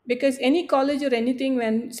Because any college or anything,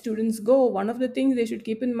 when students go, one of the things they should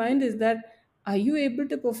keep in mind is that, are you able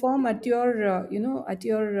to perform at your at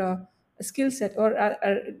your skill set or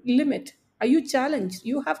limit? Are you challenged?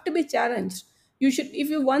 You have to be challenged. You should, if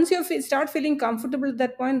you once you start feeling comfortable at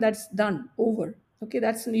that point, that's done, over. Okay,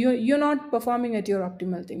 that's, you're not performing at your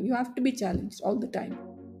optimal thing. You have to be challenged all the time.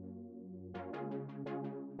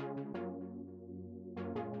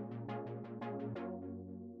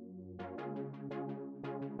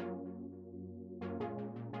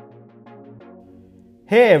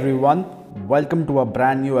 Hey everyone, welcome to a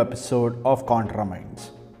brand new episode of Contra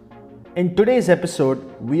Minds. In today's episode,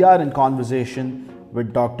 we are in conversation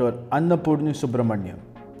with Dr. Annapurni Subramaniam.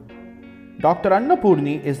 Dr.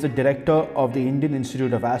 Annapurni is the director of the Indian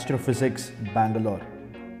Institute of Astrophysics, Bangalore.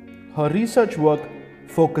 Her research work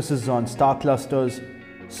focuses on star clusters,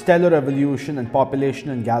 stellar evolution and population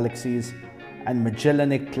in galaxies, and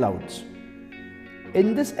Magellanic clouds.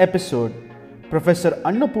 In this episode, Professor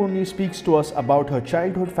Annapurni speaks to us about her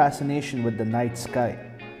childhood fascination with the night sky,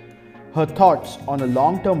 her thoughts on a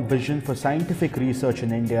long term vision for scientific research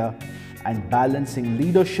in India, and balancing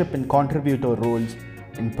leadership and contributor roles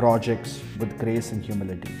in projects with grace and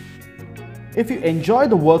humility. If you enjoy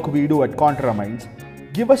the work we do at Contra Minds,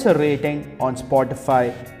 give us a rating on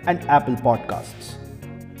Spotify and Apple Podcasts.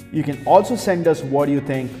 You can also send us what you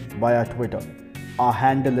think via Twitter. Our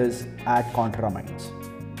handle is @ContraMinds.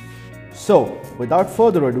 So, without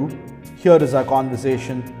further ado, here is our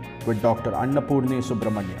conversation with Dr. Annapurni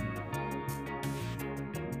Subramaniam.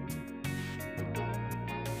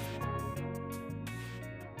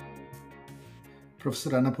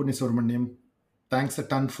 Professor Annapurni Subramaniam, thanks a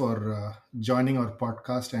ton for joining our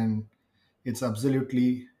podcast, and it's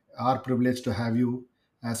absolutely our privilege to have you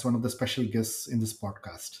as one of the special guests in this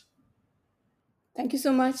podcast. Thank you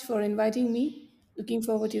so much for inviting me. Looking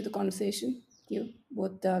forward to the conversation. You,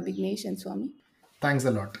 both Vignesh and Swami. Thanks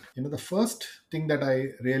a lot. The first thing that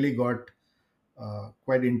I really got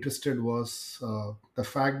quite interested was the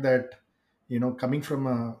fact that, coming from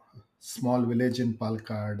a small village in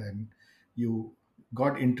Palakkad, and you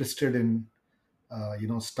got interested in,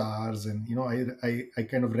 stars, and, I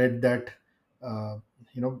kind of read that,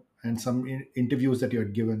 and some interviews that you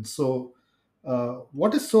had given. So,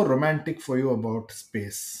 what is so romantic for you about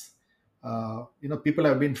space? People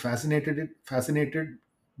have been fascinated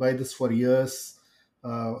by this for years.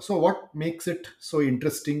 So, what makes it so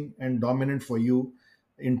interesting and dominant for you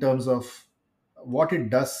in terms of what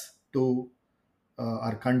it does to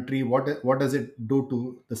our country? What does it do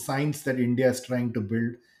to the science that India is trying to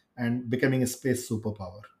build and becoming a space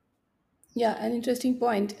superpower? Yeah, an interesting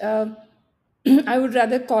point. I would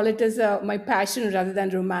rather call it as my passion rather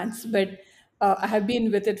than romance, but I have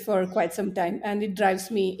been with it for quite some time, and it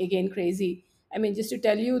drives me again crazy. I mean, just to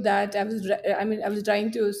tell you that I was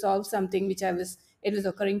trying to solve something which it was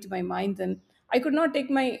occurring to my mind, and I could not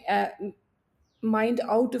take my mind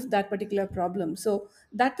out of that particular problem. So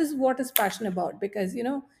that is what is passion about, because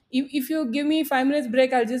if you give me 5 minutes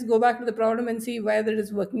break, I'll just go back to the problem and see whether it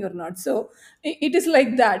is working or not. So it is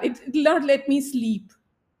like that. It will not let me sleep.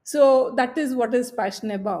 So that is what is passion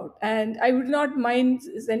about, and I would not mind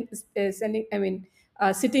sending,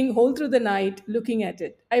 sitting whole through the night looking at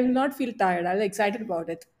it. I will not feel tired. I'll excited about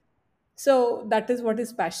it. So that is what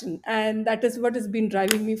is passion, and that is what has been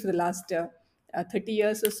driving me for the last 30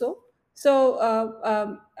 years or so. So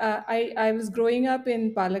I was growing up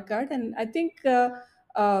in Palakkad, and I think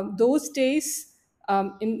those days,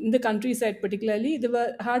 in the countryside particularly, there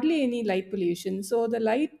were hardly any light pollution. So the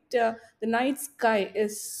night sky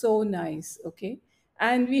is so nice. Okay,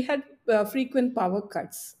 and we had frequent power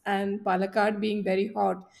cuts, and Palakkad being very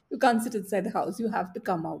hot, you can't sit inside the house. You have to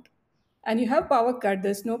come out, and you have power cut,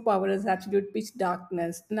 there's no power, there's absolute pitch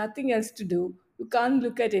darkness, nothing else to do. You can't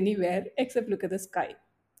look at anywhere except look at the sky.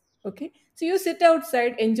 Okay, so you sit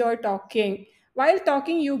outside, enjoy talking. While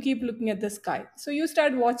talking, you keep looking at the sky, so you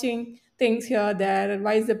start watching things here, there.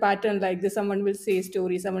 Why is the pattern like this? Someone will say a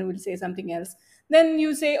story, someone will say something else. Then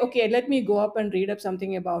you say, okay, let me go up and read up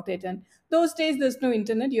something about it. And those days there's no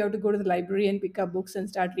internet. You have to go to the library and pick up books and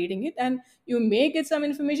start reading it, and you may get some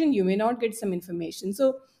information, you may not get some information.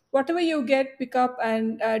 So whatever you get, pick up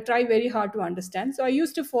and try very hard to understand. So I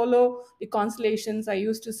used to follow the constellations. I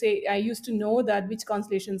used to know that which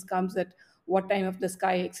constellations comes at what time of the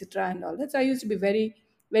sky, etc., and all that. So I used to be very,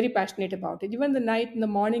 very passionate about it. Even the night, in the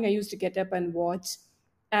morning, I used to get up and watch.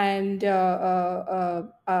 And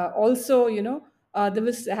also, there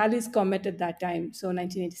was Halley's Comet at that time, so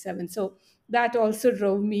 1987. So that also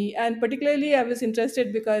drove me. And particularly, I was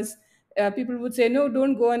interested because people would say, no,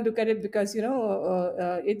 don't go and look at it, because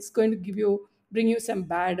it's going to give you bring you some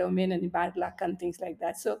bad omen and bad luck and things like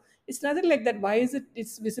that. So it's nothing like that. Why is it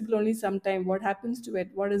it's visible only sometime? What happens to it?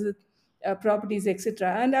 What is it? Properties,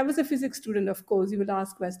 etc. And I was a physics student, of course. You will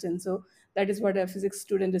ask questions, so that is what a physics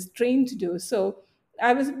student is trained to do. So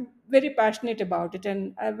I was very passionate about it,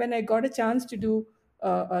 and when I got a chance to do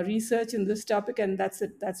a research in this topic, and that's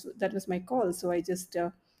it. That was my call. So I just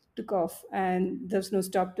took off, and there's no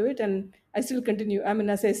stop to it, and I still continue. I mean,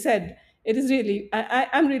 as I said, it is really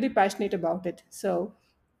I'm really passionate about it. So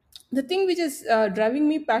the thing which is driving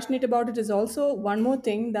me passionate about it is also one more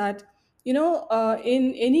thing that in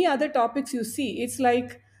any other topics you see, it's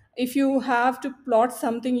like if you have to plot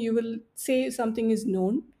something, you will say something is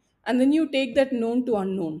known, and then you take that known to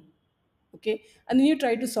unknown, okay, and then you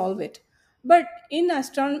try to solve it. But in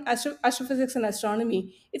astrophysics and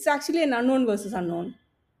astronomy, it's actually an unknown versus unknown.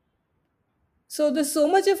 So there's so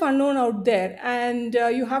much of unknown out there, and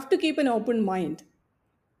you have to keep an open mind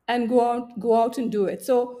and go out and do it.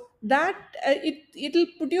 So that it'll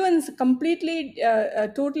put you in a completely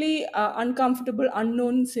totally uncomfortable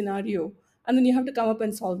unknown scenario, and then you have to come up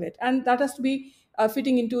and solve it, and that has to be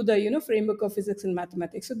fitting into the framework of physics and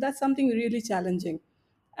mathematics. So that's something really challenging,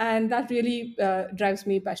 and that really drives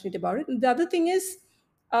me passionate about it. And the other thing is,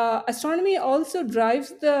 astronomy also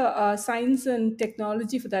drives the science and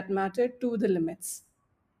technology, for that matter, to the limits.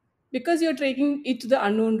 Because you're taking it to the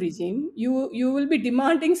unknown regime, you will be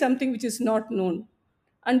demanding something which is not known,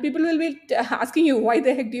 and people will be asking you, why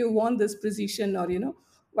the heck do you want this precision, or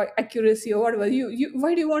why accuracy, or whatever, you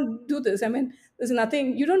why do you want to do this? I mean, there's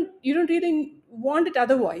nothing, you don't really want it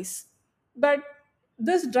otherwise. But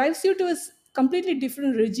this drives you to a completely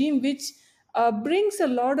different regime, which brings a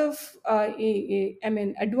lot of I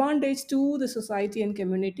mean, advantage to the society and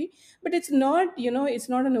community. But it's not, it's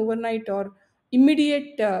not an overnight or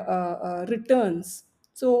immediate returns.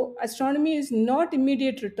 So astronomy is not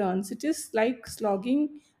immediate returns. It is like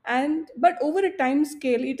slogging, and but over a time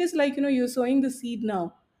scale, it is like, you're sowing the seed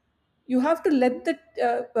now. You have to let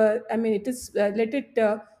that I mean, it is let it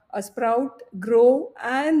sprout, grow,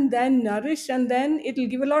 and then nourish, and then it'll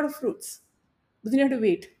give a lot of fruits. But then you have to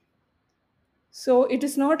wait. So it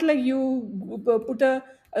is not like you put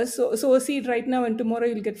sow a seed right now and tomorrow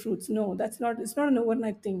you'll get fruits. No, that's not. It's not an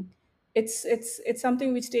overnight thing. It's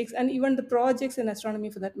something which takes, and even the projects in astronomy,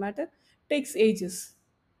 for that matter, takes ages.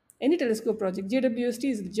 Any telescope project,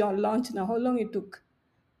 JWST is launched now. How long it took?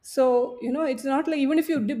 So it's not like, even if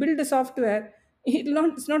you build a software,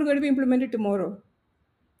 it's not going to be implemented tomorrow.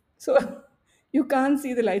 So you can't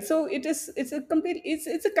see the light. So it's a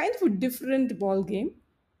kind of a different ball game,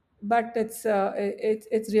 but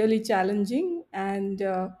it's really challenging, and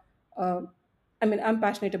I mean, I'm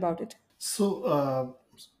passionate about it. So,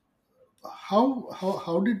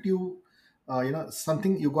 how did you,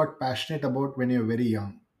 something you got passionate about when you were very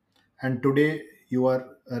young, and today you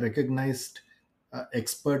are a recognized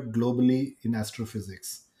expert globally in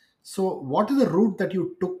astrophysics. So, what is the route that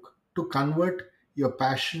you took to convert your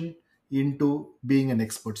passion into being an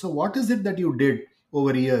expert? So, what is it that you did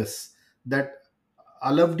over years that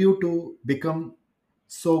allowed you to become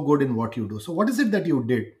so good in what you do? So, what is it that you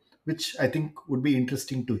did, which I think would be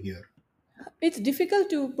interesting to hear? It's difficult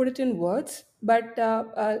to put it in words, but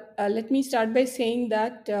let me start by saying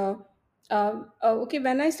that okay,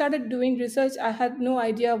 when I started doing research, I had no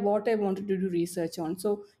idea what I wanted to do research on.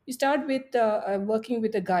 So you start with working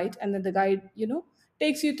with a guide, and then the guide,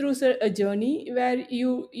 takes you through a journey where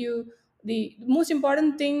the most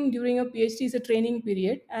important thing during a PhD is a training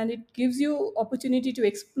period, and it gives you opportunity to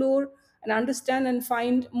explore and understand and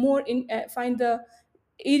find the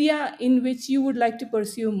area in which you would like to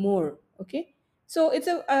pursue more. Okay, so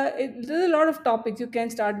there's a lot of topics. You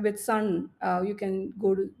can start with sun, you can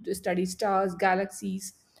go to study stars,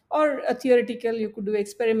 galaxies, or a theoretical, you could do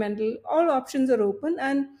experimental. All options are open,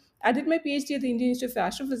 and I did my PhD at the Indian Institute of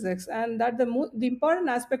Astrophysics, and that the important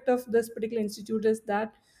aspect of this particular institute is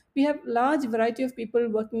that we have large variety of people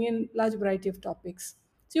working in large variety of topics.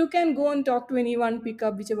 So you can go and talk to anyone, pick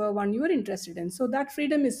up whichever one you are interested in. So that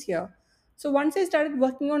freedom is here. So once I started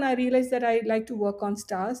working on, I realized that I like to work on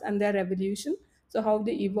stars and their evolution. So how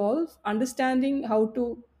they evolve, understanding how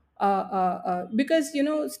to, because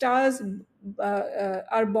stars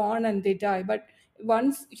are born and they die, but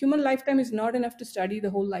once human lifetime is not enough to study the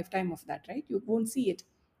whole lifetime of that, right? You won't see it.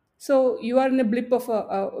 So you are in a blip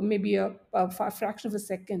of maybe a fraction of a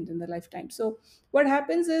second in the lifetime. So what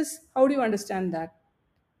happens is, how do you understand that?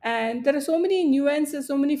 And there are so many nuances,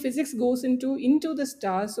 so many physics goes into the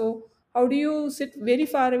star. So how do you sit very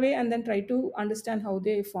far away and then try to understand how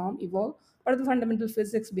they form, evolve? What are the fundamental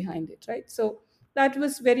physics behind it, right? So that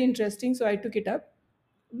was very interesting, so I took it up.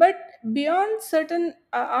 But beyond certain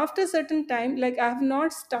after certain time, like I have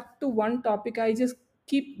not stuck to one topic, I just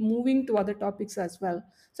keep moving to other topics as well.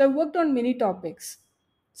 So I've worked on many topics.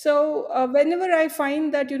 So whenever I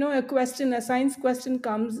find that, a question, a science question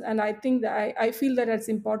comes, and I think that I feel that it's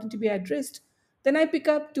important to be addressed, then I pick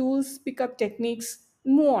up tools, pick up techniques,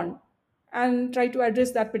 move on, and try to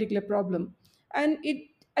address that particular problem. And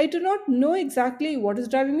I do not know exactly what is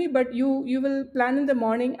driving me, but you will plan in the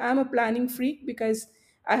morning. I'm a planning freak because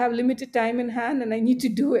I have limited time in hand and I need to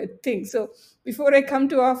do a thing. So before I come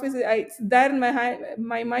to office, it's there in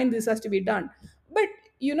my mind, this has to be done. But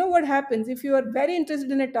you know what happens if you are very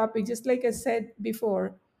interested in a topic, just like I said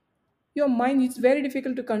before, your mind, it's very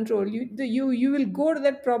difficult to control. You will go to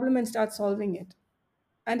that problem and start solving it.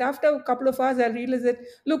 And after a couple of hours, I realized that,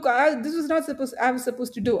 look, this was not supposed I was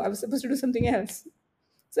supposed to do. I was supposed to do something else.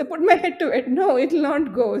 So I put my head to it. No, it'll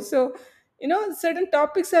not go. So, certain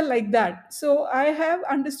topics are like that. So I have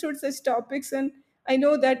understood such topics, and I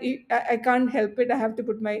know that I can't help it. I have to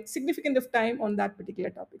put my significant of time on that particular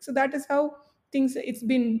topic. So that is how things, it's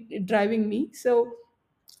been driving me. So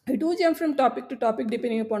I do jump from topic to topic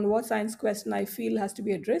depending upon what science question I feel has to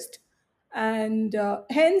be addressed, and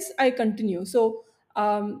hence I continue. So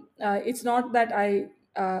it's not that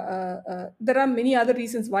there are many other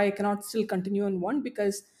reasons why I cannot still continue on one,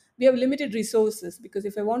 because we have limited resources. Because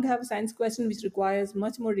if I want to have a science question which requires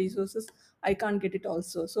much more resources, I can't get it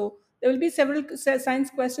also. So there will be several science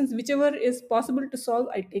questions, whichever is possible to solve,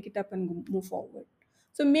 I take it up and move forward.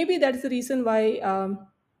 So maybe that's the reason why.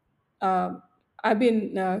 Uh, I've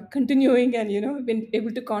been continuing, and been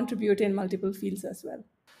able to contribute in multiple fields as well.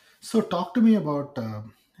 So talk to me about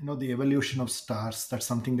the evolution of stars. That's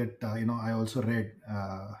something that I also read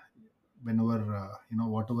whenever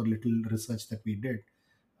whatever little research that we did.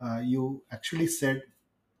 You actually said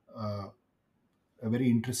uh, a very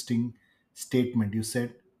interesting statement. You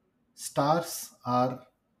said stars are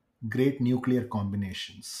great nuclear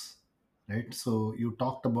combinations, right? So you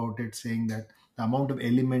talked about it, saying that the amount of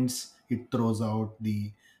elements it throws out,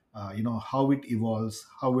 the how it evolves,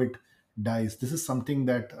 how it dies. This is something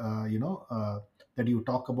that that you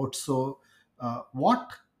talk about. So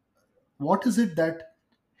what is it that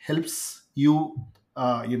helps you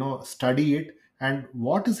study it, and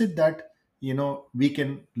what is it that we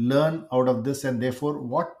can learn out of this, and therefore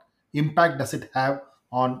what impact does it have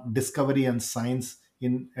on discovery and science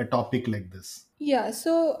in a topic like this? Yeah.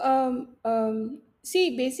 So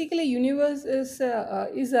see, basically, universe is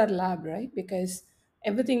our lab, right? Because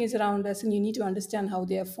everything is around us, and you need to understand how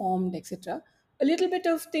they are formed, etc. A little bit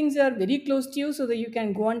of things are very close to you, so that you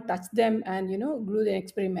can go and touch them and do the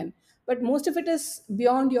experiment. But most of it is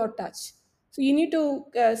beyond your touch. So you need to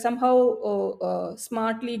somehow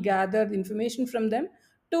smartly gather the information from them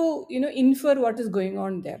to infer what is going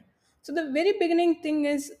on there. So the very beginning thing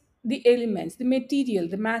is the elements, the material,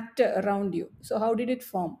 the matter around you. So how did it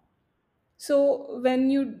form? So when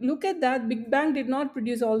you look at that, Big Bang did not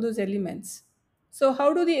produce all those elements. So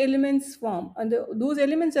how do the elements form? And those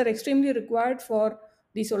elements are extremely required for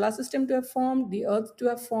the solar system to have formed, the Earth to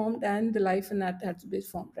have formed, and the life in that had to be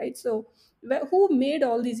formed, right? So who made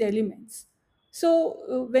all these elements?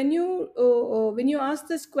 So when you ask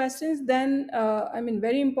these questions, then I mean,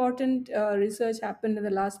 very important research happened in the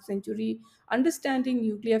last century, understanding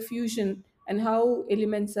nuclear fusion and how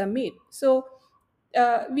elements are made. So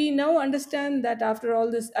we now understand that after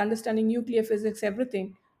all this understanding nuclear physics,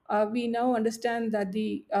 everything, we now understand that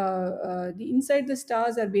the inside the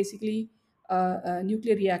stars are basically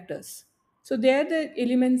nuclear reactors. So there the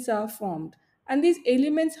elements are formed, and these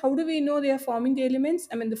elements, how do we know they are forming the elements?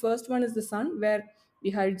 I mean, the first one is the sun, where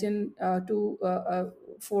the hydrogen to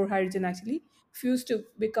four hydrogen actually fuse to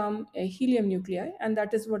become a helium nuclei, and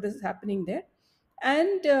that is what is happening there.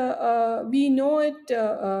 And we know it,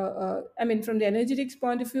 I mean, from the energetics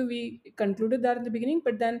point of view, we concluded that in the beginning,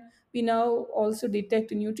 but then we now also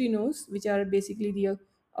detect neutrinos, which are basically the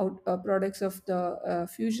products of the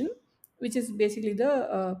fusion, which is basically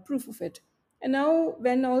the proof of it. And now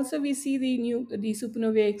when also we see the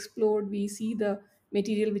supernovae explode, we see the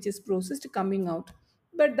material which is processed coming out.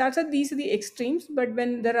 But these are the extremes. But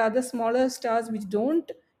when there are other smaller stars which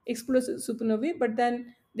don't explode supernovae, but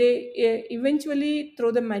then they eventually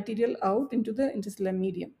throw the material out into the interstellar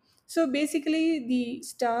medium. So basically, the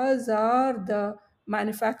stars are the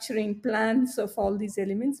manufacturing plants of all these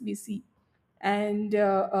elements we see. And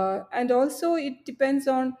also it depends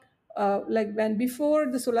on, like, when before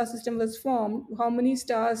the solar system was formed, how many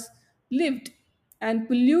stars lived and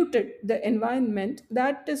polluted the environment,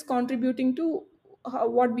 that is contributing to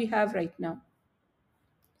what we have right now.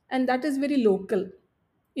 And that is very local.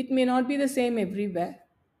 It may not be the same everywhere.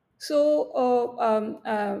 So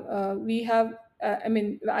we have, I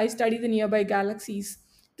mean, I study the nearby galaxies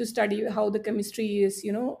to study how the chemistry is,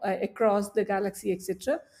 across the galaxy,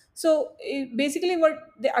 etc. So basically, what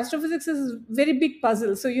the astrophysics is very big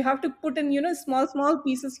puzzle. So you have to put in, small small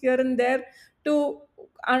pieces here and there to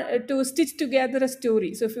to stitch together a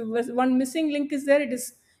story. So if it was one missing link is there, it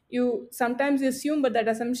is, you sometimes assume, but that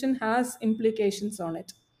assumption has implications on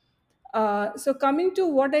it. So coming to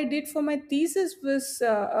what I did for my thesis was,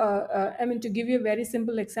 I mean, to give you a very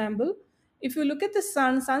simple example, if you look at the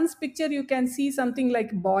sun's picture, you can see something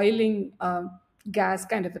like boiling gas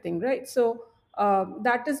kind of a thing, right? So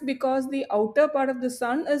that is because the outer part of the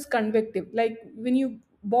sun is convective. Like when you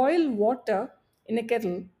boil water in a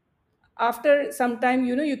kettle, after some time,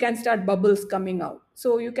 you can start bubbles coming out.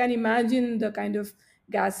 So you can imagine the kind of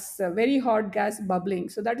gas, very hot gas bubbling.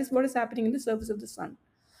 So that is what is happening in the surface of the sun.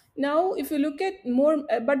 Now if you look at more,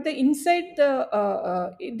 but the inside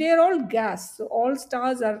the they're all gas, so all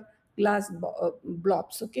stars are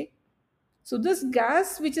blobs, okay? So this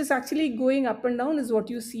gas which is actually going up and down is what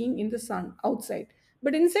you're seeing in the sun outside,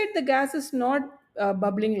 but inside the gas is not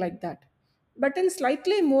bubbling like that. But in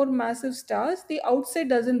slightly more massive stars, the outside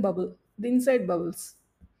doesn't bubble, the inside bubbles.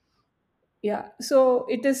 Yeah, so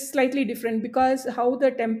it is slightly different because how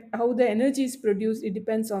the energy is produced, it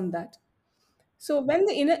depends on that. So when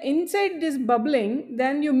the inside is bubbling,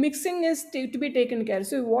 then your mixing is to be taken care.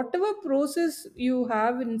 So whatever process you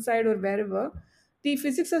have inside or wherever, the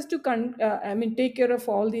physics has to I mean, take care of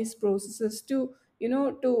all these processes to,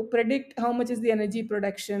 to predict how much is the energy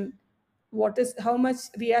production, what is, how much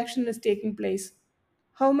reaction is taking place,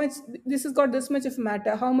 how much this has got this much of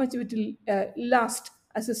matter, how much it will last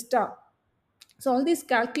as a star. So all these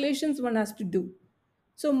calculations one has to do.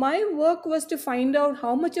 So my work was to find out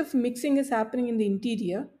how much of mixing is happening in the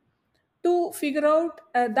interior, to figure out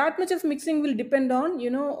that much of mixing will depend on,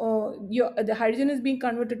 the hydrogen is being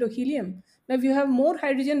converted to helium. Now if you have more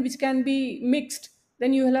hydrogen which can be mixed,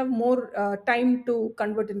 then you will have more time to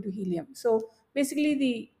convert into helium. So basically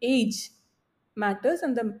the age matters,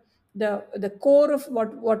 and the core of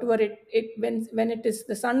whatever it when it is,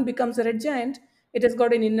 the sun becomes a red giant, it has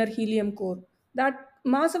got an inner helium core. That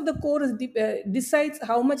mass of the core decides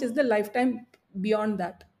how much is the lifetime beyond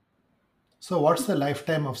that. So what's the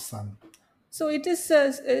lifetime of sun? So it is,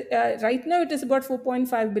 right now it is about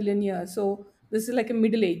 4.5 billion years. So this is like a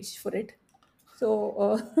middle age for it.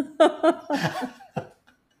 So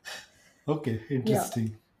Okay, yeah.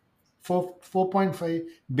 interesting. 4.5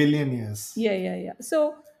 billion years. Yeah.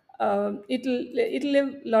 So it'll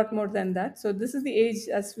live a lot more than that. So this is the age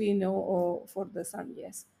as we know for the sun.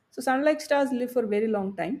 Yes. So sun-like stars live for very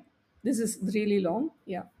long time. This is really long.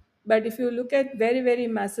 Yeah. But if you look at very very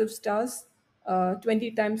massive stars,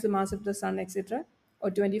 20 times the mass of the sun, etc.,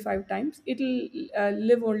 or 25 times, it'll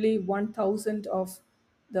live only 1,000 of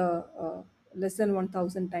the less than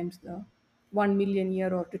 1,000 times the 1 million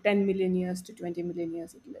year, or to 10 million years to 20 million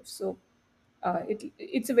years it lives. So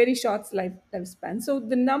it's a very short lifespan. So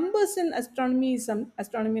the numbers in astronomy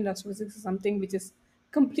and astrophysics is something which is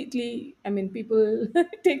completely, I mean, people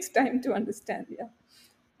it takes time to understand. Yeah,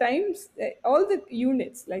 times, all the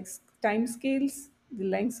units like time scales, the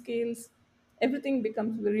length scales, everything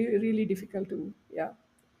becomes very really difficult to, yeah.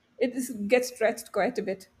 Gets stretched quite a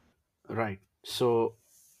bit. Right. So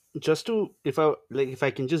just to, if I like, if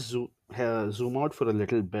I can just zoom out for a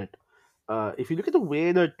little bit, if you look at the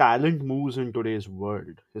way the talent moves in today's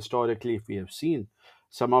world, historically, if we have seen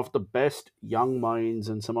some of the best young minds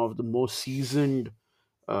and some of the most seasoned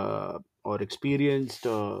or experienced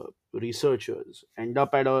researchers end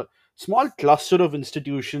up at a small cluster of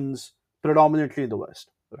institutions, predominantly in the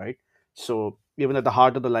West, right? So even at the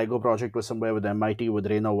heart of the LIGO project was somewhere with MIT, with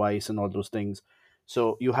Rainer Weiss, and all those things.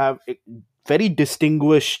 So you have very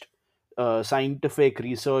distinguished scientific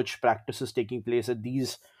research practices taking place at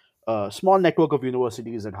these small network of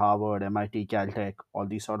universities at Harvard, MIT, Caltech, all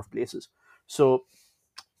these sort of places. So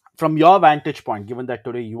from your vantage point, given that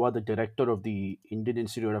today you are the director of the Indian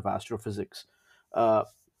Institute of Astrophysics, uh,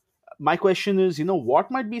 my question is,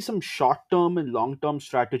 what might be some short-term and long-term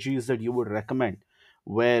strategies that you would recommend,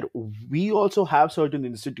 where we also have certain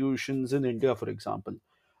institutions in India, for example,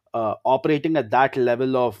 operating at that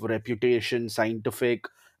level of reputation, scientific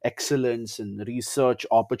excellence, and research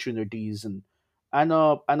opportunities, and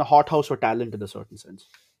a hothouse for talent in a certain sense.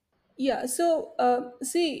 Yeah. So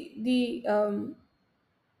see,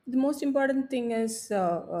 the most important thing is,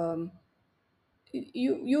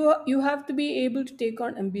 you have to be able to take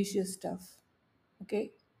on ambitious stuff,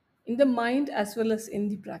 okay, in the mind as well as in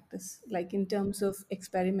the practice, like in terms of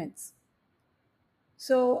experiments.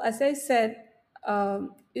 So as I said,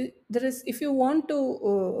 there is, if you want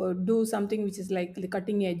to do something which is like the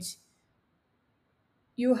cutting edge,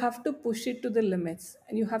 you have to push it to the limits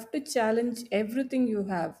and you have to challenge everything you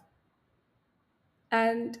have.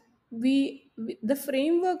 And the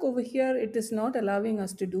framework over here, it is not allowing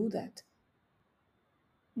us to do that.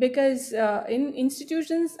 Because in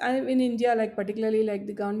institutions, in India, like particularly like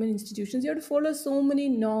the government institutions, you have to follow so many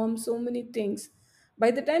norms, so many things.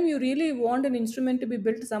 By the time you really want an instrument to be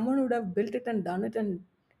built, someone would have built it and done it and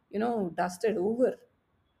dusted over.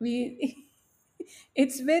 We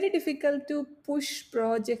it's very difficult to push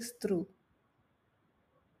projects through.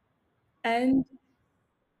 And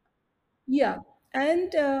yeah,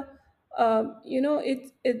 and that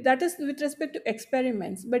is with respect to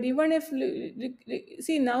experiments. But even if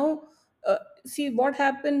see now, see what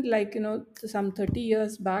happened, like some 30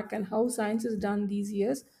 years back, and how science is done these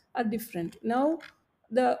years are different now.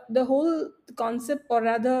 The whole concept, or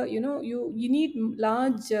rather, you need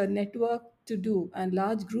large network to do, and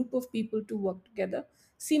large group of people to work together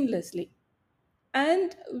seamlessly.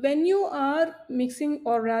 And when you are mixing,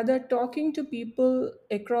 or rather talking to people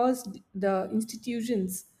across the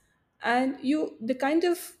institutions, and the kind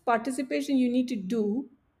of participation you need to do,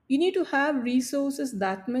 you need to have resources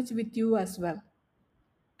that much with you as well.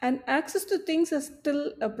 And access to things are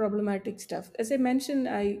still a problematic stuff. As I mentioned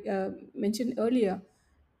earlier,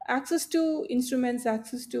 access to instruments,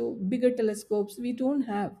 access to bigger telescopes, we don't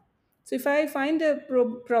have. So if I find a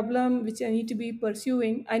problem which I need to be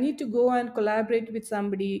pursuing, I need to go and collaborate with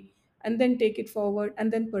somebody, and then take it forward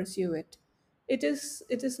and then pursue it. It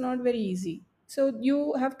is not very easy. So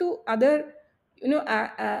you have to other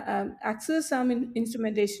access some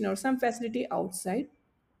instrumentation or some facility outside,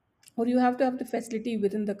 or you have to have the facility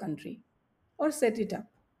within the country, or set it up.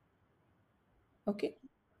 Okay.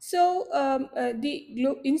 So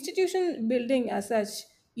the institution building as such,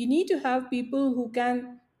 you need to have people who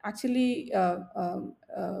can actually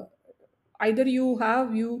either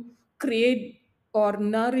you create or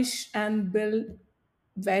nourish and build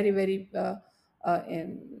very very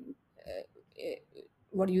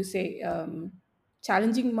what do you say,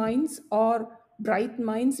 challenging minds or bright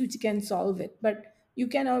minds which can solve it. But you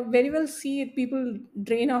can very well see it, people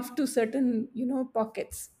drain off to certain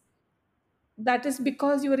pockets. That is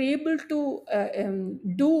because you are able to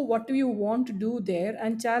do what you want to do there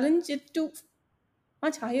and challenge it to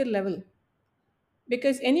much higher level.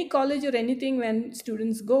 Because any college or anything, when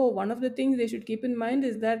students go, one of the things they should keep in mind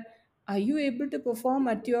is that, are you able to perform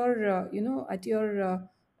at your at your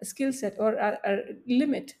skill set, or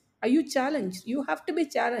limit? Are you challenged? You have to be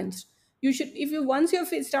challenged. You should, if you once you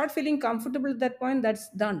start feeling comfortable at that point, that's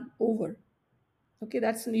done, over. Okay,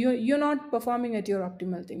 that's you're not performing at your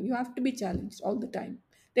optimal thing. You have to be challenged all the time.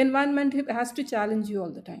 The environment has to challenge you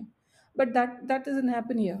all the time. But that doesn't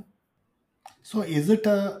happen here. So, is it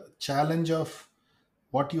a challenge of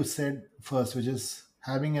what you said first, which is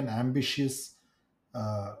having an ambitious,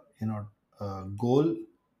 goal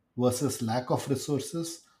versus lack of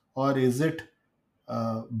resources, or is it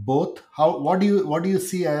both? How what do you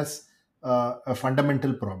see as a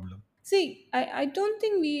fundamental problem? See, I don't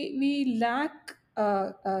think we lack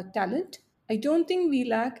talent. I don't think we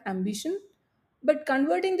lack ambition. But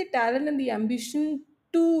converting the talent and the ambition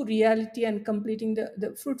to reality and completing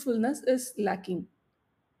the fruitfulness is lacking.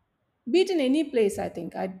 Be it in any place, I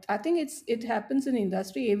think it happens in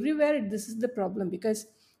industry everywhere. This is the problem, because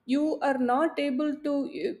you are not able to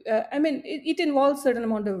it involves certain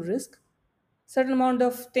amount of risk, certain amount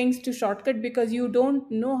of things to shortcut, because you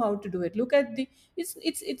don't know how to do it. Look at the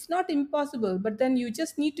it's not impossible, but then you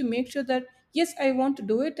just need to make sure that, yes, I want to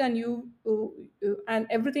do it, and and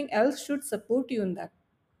everything else should support you in that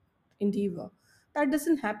endeavor. That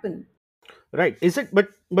doesn't happen. Right. Is it?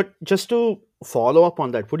 But just to follow up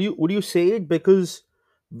on that, would you say it because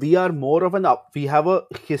we are more of an up? We have a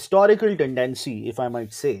historical tendency, if I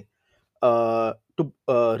might say, to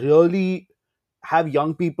really have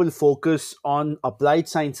young people focus on applied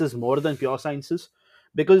sciences more than pure sciences,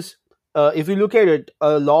 because if you look at it,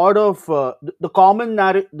 a lot of the common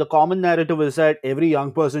narrative is that every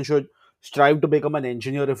young person should strive to become an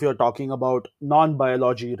engineer. If you're talking about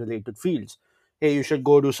non-biology related fields, hey, you should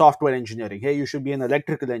go do software engineering, hey, you should be an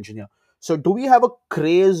electrical engineer. So do we have a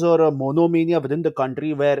craze or a monomania within the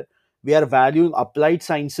country where we are valuing applied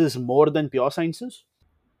sciences more than pure sciences?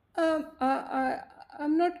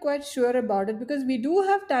 I'm not quite sure about it, because we do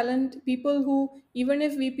have talent people who, even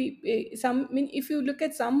if some, I mean, if you look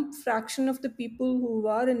at some fraction of the people who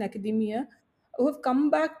are in academia, who have come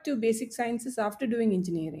back to basic sciences after doing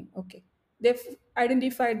engineering. Okay, they've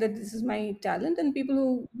identified that this is my talent, and people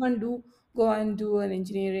who want to do go and do an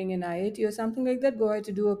engineering in IIT or something like that, go ahead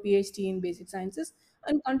to do a PhD in basic sciences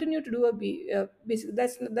and continue to do a basic.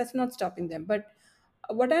 That's not stopping them. But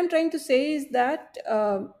what I'm trying to say is that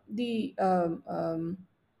the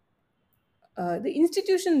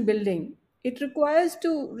institution building, it requires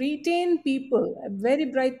to retain people, very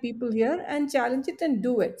bright people here, and challenge it and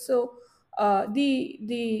do it. So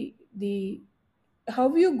the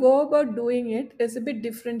how you go about doing it is a bit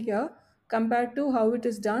different here compared to how it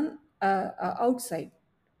is done outside.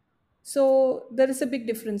 So there is a big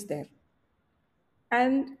difference there.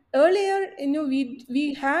 And earlier,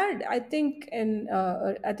 we had, I think,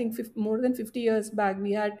 more than 50 years back,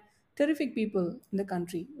 we had terrific people in the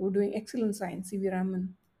country who were doing excellent science. C.V.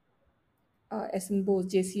 Raman, S.N. Bose,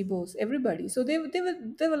 J.C. Bose, everybody. So there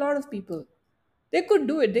were a lot of people. They could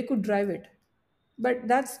do it. They could drive it. But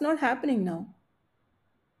that's not happening now.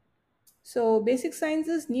 So basic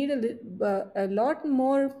sciences need a lot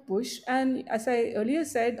more push. And as I earlier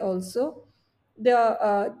said, also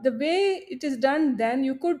the way it is done, then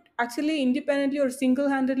you could actually independently or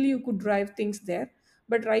single-handedly you could drive things there.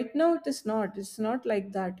 But right now it is not. It's not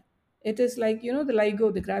like that. It is like the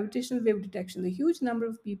LIGO, the gravitational wave detection, the huge number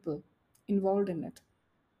of people involved in it.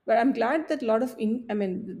 But I'm glad that a lot of I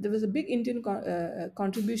mean, there was a big Indian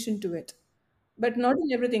contribution to it, but not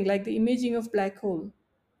in everything. Like the imaging of black hole,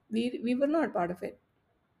 we were not part of it.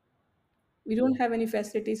 We don't have any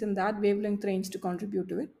facilities in that wavelength range to contribute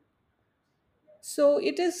to it. So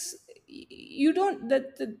it is, you don't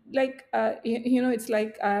like it's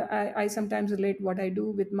like I sometimes relate what I do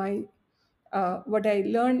with my what I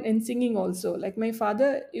learned in singing also. Like my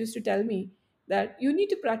father used to tell me that you need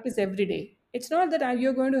to practice every day. It's not that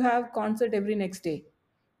you're going to have concert every next day.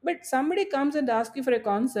 But somebody comes and asks you for a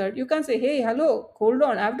concert, you can't say, "Hey, hello, hold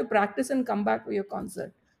on, I have to practice and come back for your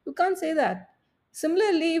concert." You can't say that.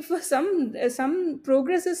 Similarly, if some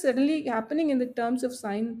progress is suddenly happening in the terms of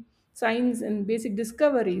science and basic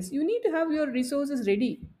discoveries, you need to have your resources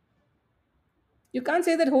ready. You can't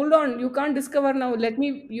say that, hold on, you can't discover now, let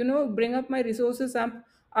me bring up my resources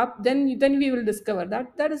up, then we will discover.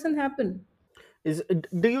 That doesn't happen. Is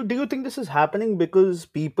do you think this is happening because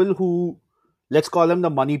people who, let's call them the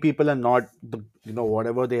money people and not the,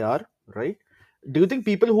 whatever they are, right? Do you think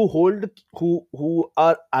people who hold, who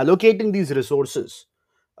are allocating these resources,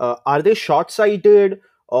 are they short sighted,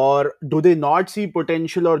 or do they not see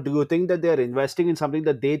potential, or do you think that they are investing in something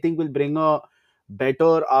that they think will bring a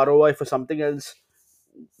better ROI for something else?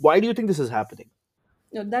 Why do you think this is happening?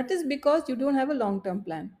 No, that is because you don't have a long term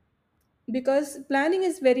plan. Because planning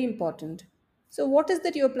is very important. So what is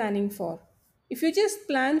that you're planning for? If you just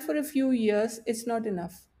plan for a few years, it's not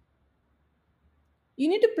enough. You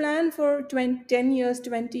need to plan for 20, 10 years,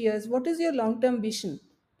 20 years. What is your long term vision?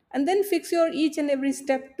 And then fix your each and every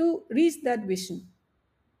step to reach that vision.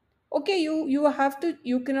 Okay,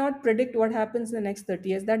 you cannot predict what happens in the next 30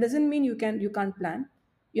 years. That doesn't mean you can't plan.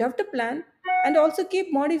 You have to plan and also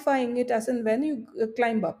keep modifying it as and when you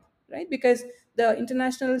climb up, right? Because the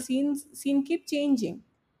international scene keep changing.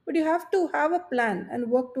 But you have to have a plan and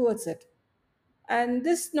work towards it. And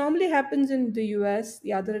this normally happens in the US.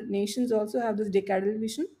 The other nations also have this decadal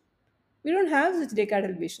vision. We don't have such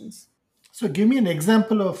decadal visions. So, give me an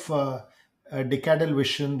example of a decadal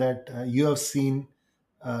vision that you have seen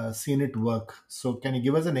it work. So, can you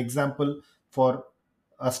give us an example for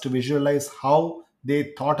us to visualize how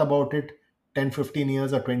they thought about it 10, 15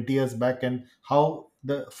 years or 20 years back, and how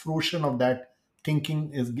the fruition of that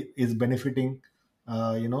thinking is benefiting,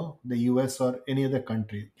 the US or any other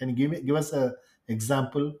country? Can you give us a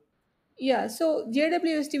example? Yeah, so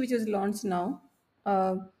JWST, which is launched now,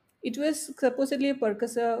 uh, it was supposedly a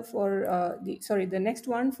precursor for the next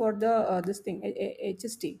one for the this thing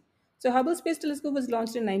HST. So Hubble Space Telescope was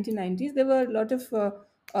launched in 1990s. There were a lot of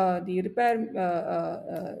the repair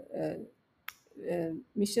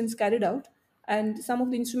missions carried out, and some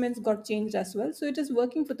of the instruments got changed as well. So it is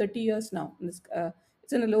working for 30 years now. It's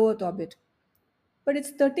in a low Earth orbit, but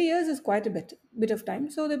it's 30 years is quite a bit of time.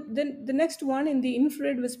 So then the next one in the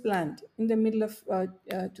infrared was planned in the middle of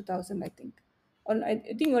 2000, I think, or I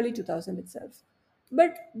think early 2000 itself.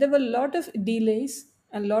 But there were a lot of delays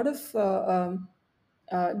and a lot of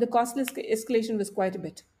the cost escalation was quite a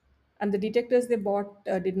bit, and the detectors they bought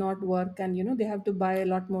did not work, and they have to buy a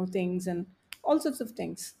lot more things and all sorts of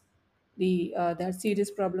things. There are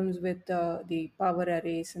serious problems with the power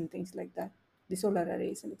arrays and things like that, the solar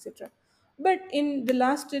arrays and etc. But in the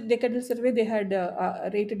last decadal survey, they had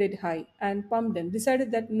rated it high and pumped in,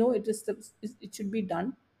 decided that no, it should be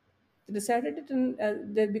done. They decided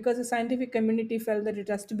it because the scientific community felt that it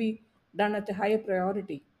has to be done at a higher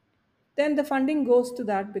priority. Then the funding goes to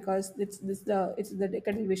that because it's the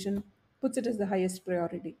decadal vision. puts it as the highest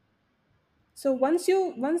priority. So once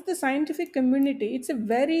the scientific community, it's a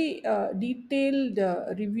very detailed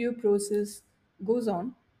review process goes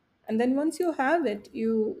on, and then once you have it,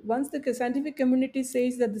 you once the scientific community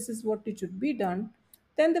says that this is what it should be done,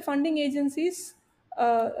 then the funding agencies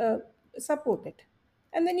support it,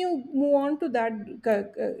 and then you move on to that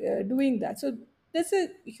doing that. So there's a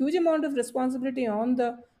huge amount of responsibility on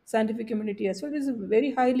the scientific community as well. It's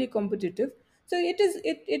very highly competitive. So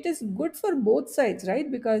it is good for both sides,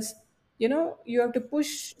 right? Because you have to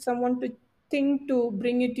push someone to think to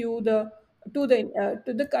bring it to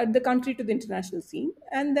the country, to the international scene,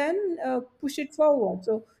 and then push it forward.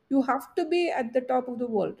 So you have to be at the top of the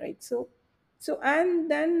world, right?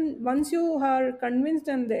 And then once you are convinced,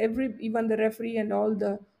 and every even the referee and all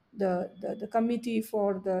the committee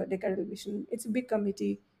for the decadal vision, it's a big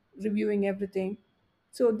committee reviewing everything,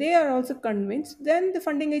 so they are also convinced, then the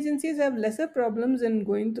funding agencies have lesser problems in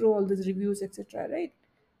going through all these reviews, etc., right?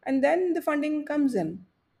 And then the funding comes in,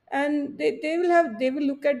 and they will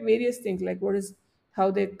look at various things, like what is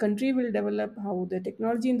how the country will develop, how the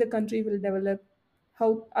technology in the country will develop,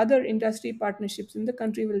 how other industry partnerships in the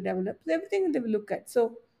country will develop. So everything they will look at.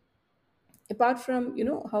 So apart from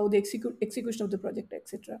how the execution of the project,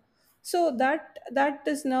 etc. So that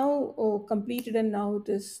is now completed, and now it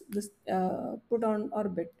is this put on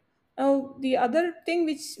orbit. Now the other thing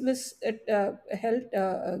which was held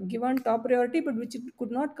given top priority, but which it could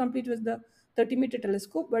not complete, was the 30-meter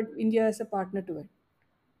telescope, but India is a partner to it.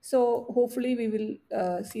 So hopefully we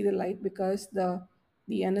will see the light, because the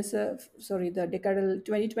NSF, sorry, the decadal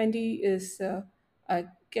 2020 is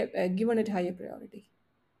given it higher priority.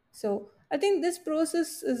 So I think this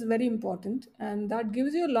process is very important, and that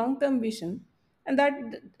gives you a long-term vision. And that,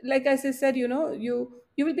 like as I said, you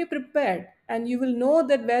will be prepared, and you will know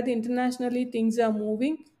that where the internationally things are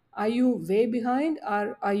moving. Are you way behind,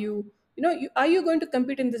 or are are you going to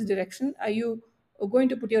compete in this direction? Are you going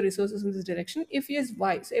to put your resources in this direction? If yes,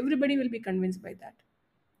 why? So everybody will be convinced by that.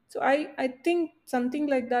 So I think something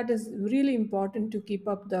like that is really important to keep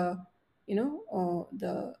up the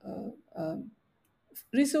the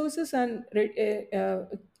resources, and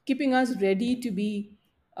keeping us ready to be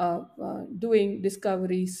doing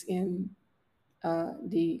discoveries in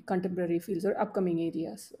the contemporary fields or upcoming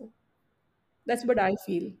areas. So that's what I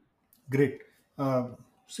feel. Great.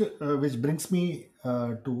 Which brings me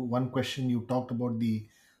to one question. You talked about the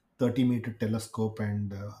 30-meter telescope,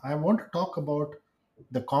 and I want to talk about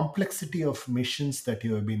the complexity of missions that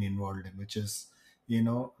you have been involved in, which is,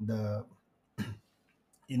 the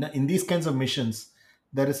in these kinds of missions,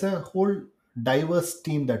 there is a whole diverse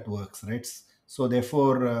team that works, right? So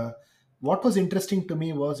therefore, what was interesting to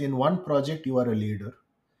me was, in one project you are a leader,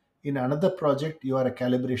 in another project you are a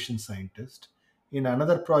calibration scientist, in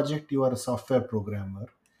another project you are a software programmer.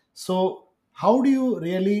 So how do you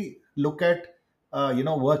really look at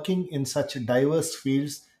working in such diverse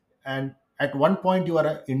fields? And at one point you are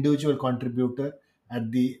an individual contributor,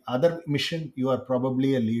 at the other mission you are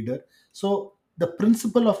probably a leader. So the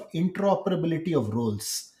principle of interoperability of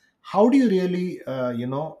roles, how do you really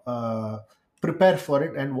prepare for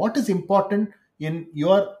it, and what is important in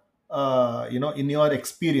your in your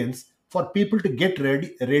experience, for people to get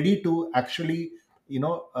ready to actually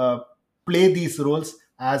play these roles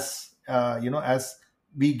as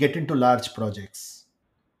we get into large projects?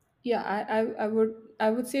 Yeah, I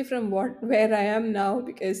would say from what where I am now,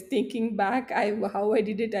 because thinking back, how I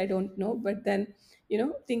did it, I don't know. But then,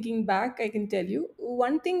 thinking back, I can tell you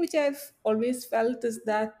one thing which I've always felt is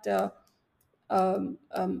that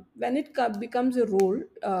when it becomes a role,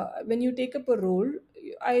 when you take up a role,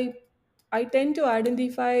 I I tend to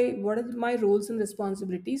identify what are my roles and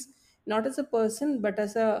responsibilities, not as a person, but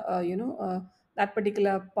as a that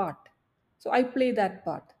particular part. So I play that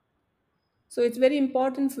part. So it's very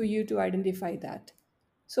important for you to identify that.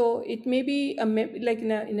 So it may be like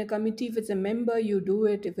in a committee, if it's a member, you do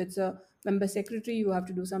it. If it's a member secretary, you have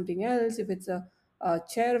to do something else. If it's a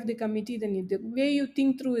chair of the committee, then the way you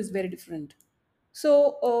think through is very different.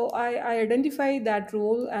 So I identify that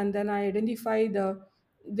role, and then I identify the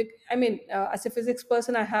I mean, as a physics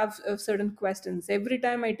person, I have certain questions. Every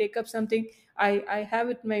time I take up something, I have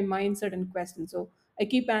it in my mind certain questions. So I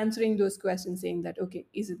keep answering those questions, saying that, okay,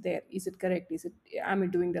 is it there? Is it correct? Am I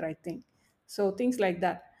doing the right thing? So things like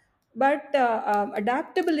that. But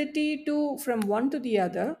adaptability to from one to the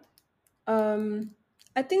other, um,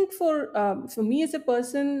 I think for me as a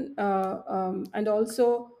person, and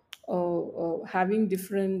also having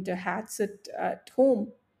different hats at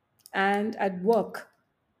home and at work,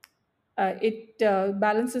 it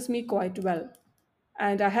balances me quite well.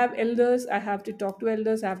 And I have elders. I have to talk to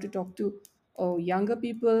elders. I have to talk to or younger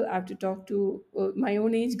people. I have to talk to my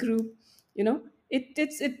own age group.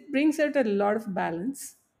 It brings out a lot of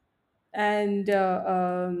balance. And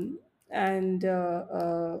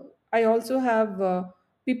I also have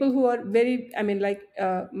people who are very, I mean, like,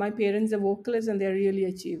 my parents are vocalists and they're really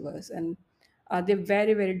achievers, and they're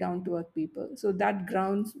very, very down to earth people. So that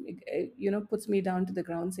grounds, puts me down to the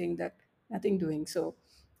ground, saying that nothing doing. So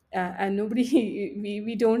and nobody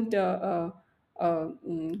we don't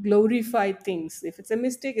glorify things. If it's a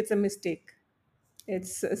mistake, it's a mistake.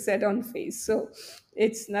 It's set on face. So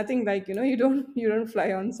it's nothing like, you don't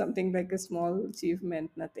fly on something like a small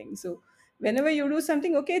achievement, nothing. So whenever you do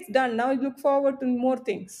something, okay, it's done, now you look forward to more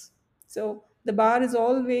things. So the bar is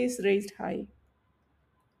always raised high.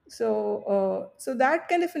 So that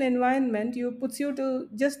kind of an environment you puts you to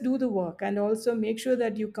just do the work and also make sure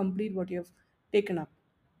that you complete what you have taken up.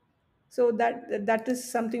 So that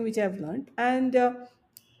is something which I've learned. And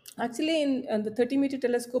actually, in the 30-meter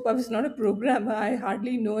telescope, I was not a programmer. I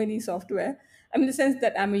hardly know any software. I mean, in the sense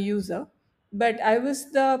that I'm a user, but I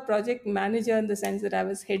was the project manager, in the sense that I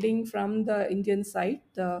was heading from the Indian side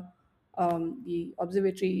the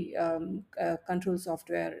observatory control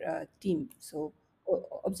software team. So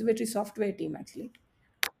observatory software team, actually.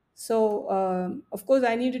 So, of course,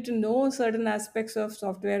 I needed to know certain aspects of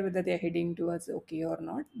software, whether they're heading towards okay or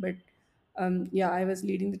not. But yeah, I was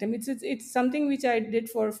leading the team. It's something which I did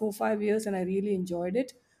for 4 5 years, and I really enjoyed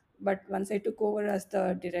it. But once I took over as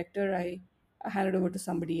the director, I handed over to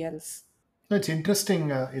somebody else. No, it's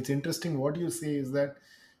interesting. It's interesting. What you say is that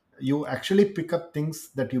you actually pick up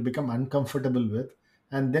things that you become uncomfortable with,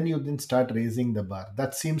 and then you then start raising the bar.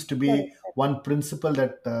 That seems to be Correct. one principle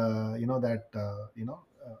that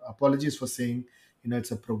apologies for saying,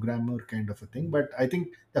 it's a programmer kind of a thing. But I think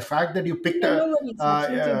the fact that you picked No, a no worries.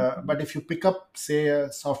 Absolutely no but worries. if you pick up, say,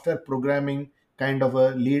 a software programming kind of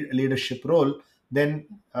a leadership role, then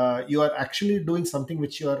you are actually doing something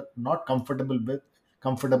which you are not comfortable,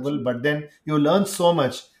 Absolutely. but then you learn so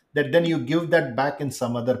much that then you give that back in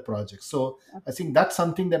some other project. So I think that's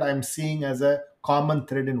something that I'm seeing as a common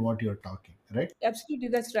thread in what you're talking, right? Absolutely,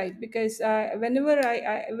 that's right. Because whenever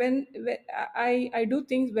when I do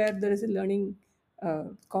things where there is a learning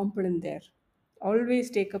component there, always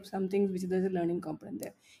take up some things which there's a learning component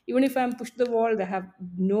there. Even if I'm pushed the wall, I have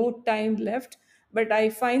no time left, but I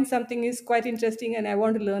find something is quite interesting and I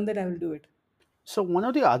want to learn that, I will do it. So one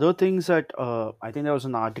of the other things that I think there was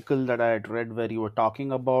an article that I had read where you were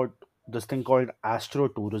talking about this thing called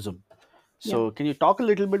astrotourism. Yeah. So can you talk a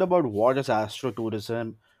little bit about what is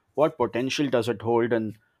astrotourism, what potential does it hold,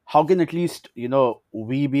 and how can at least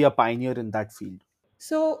we be a pioneer in that field?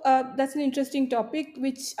 So that's an interesting topic,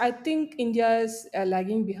 which I think India is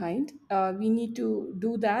lagging behind. We need to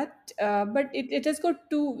do that, but it has got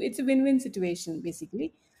two. It's a win-win situation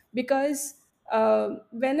basically, because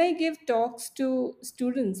when I give talks to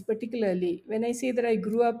students, particularly when I say that I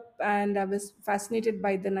grew up and I was fascinated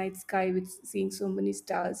by the night sky with seeing so many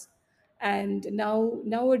stars, and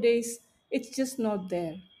nowadays it's just not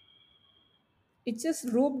there. It's just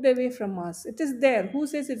robbed away from us. It is there. Who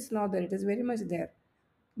says it's not there? It is very much there,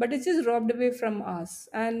 but it's just robbed away from us.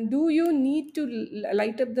 And do you need to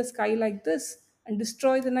light up the sky like this and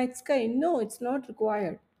destroy the night sky? No, it's not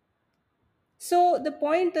required. So the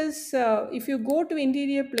point is, if you go to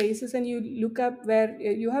interior places and you look up where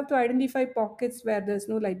you have to identify pockets where there's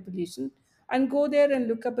no light pollution, and go there and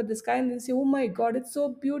look up at the sky and then say, oh my god, it's so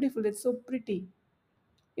beautiful, it's so pretty.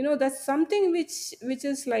 That's something which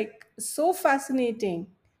is like so fascinating.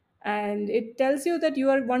 And it tells you that you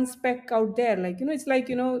are one speck out there. Like, it's like,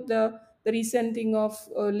 the recent thing of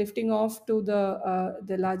lifting off to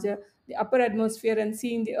the larger, the upper atmosphere, and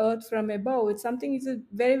seeing the earth from above. It's something, it's a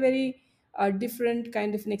very, very different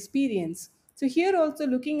kind of an experience. So here also,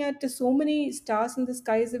 looking at so many stars in the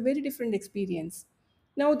sky is a very different experience.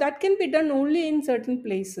 Now, that can be done only in certain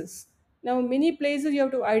places. Now, many places you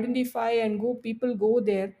have to identify and go, people go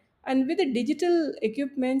there. And with the digital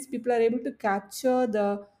equipments, people are able to capture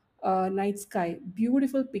the night sky,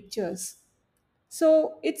 beautiful pictures.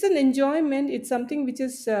 So it's an enjoyment. It's something which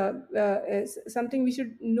is something we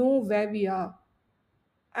should know where we are.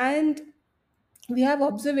 And we have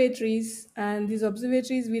observatories, and these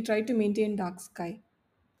observatories we try to maintain dark sky.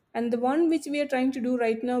 And the one which we are trying to do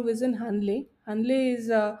right now is in Hanle. Hanle is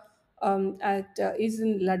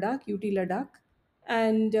in Ladakh, UT Ladakh,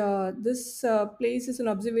 and this place is an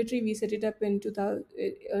observatory. We set it up in 2000,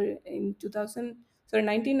 sorry,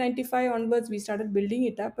 1995 onwards. We started building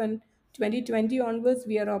it up, and 2020 onwards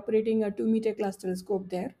we are operating a 2-meter class telescope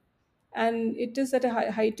there, and it is at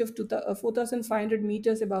a height of 4,500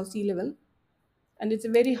 meters above sea level, and it's a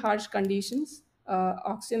very harsh conditions.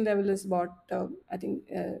 Oxygen level is about, I think,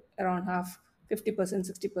 around half, 50%,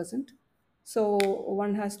 60%. So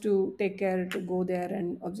one has to take care to go there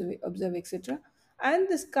and observe, etc. And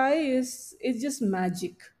the sky is just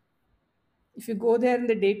magic. If you go there in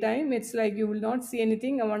the daytime, it's like you will not see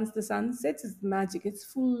anything, and once the sun sets, it's magic. It's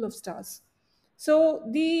full of stars. So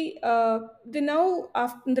the now,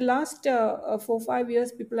 after in the last 4 5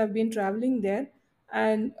 years, people have been traveling there,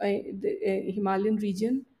 and the Himalayan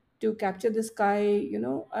region, to capture the sky,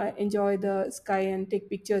 enjoy the sky and take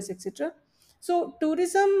pictures, etc. So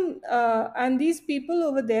tourism, and these people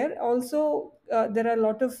over there also, there are a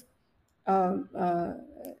lot of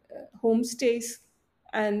homestays,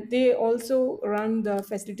 and they also run the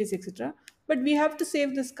facilities, etc. But we have to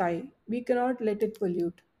save the sky, we cannot let it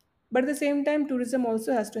pollute. But at the same time, tourism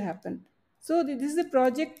also has to happen. So this is a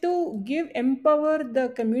project to empower the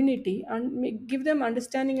community and give them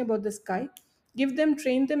understanding about the sky, give them,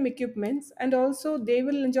 train them equipments, and also they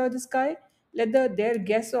will enjoy the sky, let their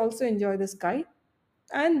guests also enjoy the sky,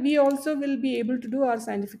 and we also will be able to do our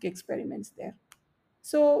scientific experiments there.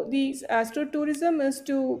 So the astrotourism is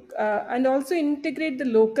to, and also integrate the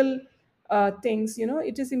local things.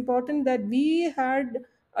 It is important that we had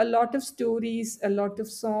a lot of stories, a lot of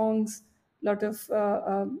songs, lot of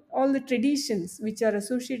all the traditions which are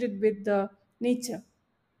associated with the nature,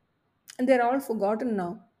 and they're all forgotten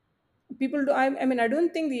now. People do, I mean, I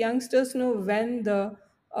don't think the youngsters know when the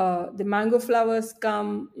mango flowers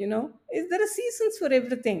come. There are seasons for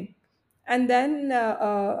everything. And then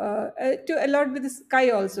to a lot with the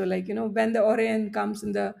sky also, like, when the Orion comes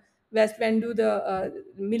in the west, when do the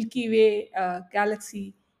Milky Way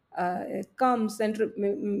galaxy comes,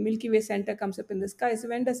 Milky Way center comes up in the sky, so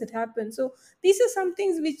when does it happen? So these are some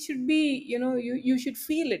things which should be, you should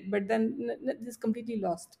feel it, but then this completely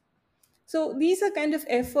lost. So these are kind of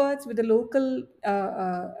efforts with the local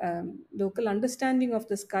understanding of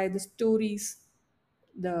the sky, the stories,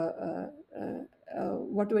 the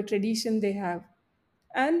whatever tradition they have,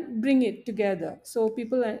 and bring it together so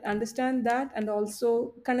people understand that and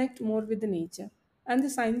also connect more with the nature and the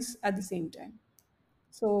science at the same time.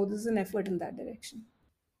 So this is an effort in that direction.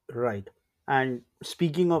 Right. And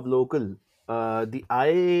speaking of local, the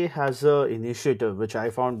IA has a initiative which I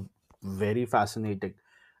found very fascinating,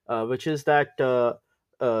 which is that the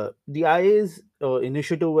IA's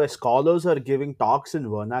initiative where scholars are giving talks in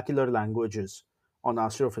vernacular languages on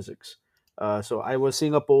astrophysics. So I was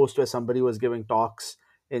seeing a post where somebody was giving talks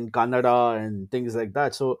in Kannada and things like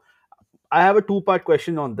that. So I have a two-part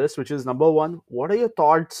question on this, which is number one, what are your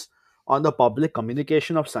thoughts on the public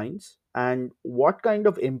communication of science, and what kind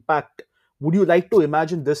of impact would you like to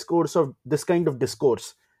imagine this kind of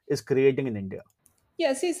discourse is creating in India?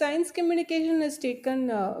 Yeah, see, science communication has taken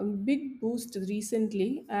a big boost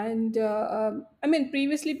recently. And I mean,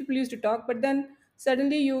 previously people used to talk, but then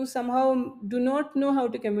suddenly you somehow do not know how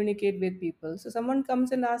to communicate with people. So someone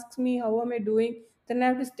comes and asks me, how am I doing? Then I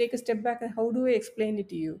have to take a step back and how do I explain it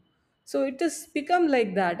to you? So it has become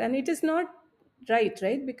like that. And it is not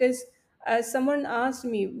right? Because as someone asked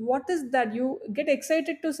me, what is that? You get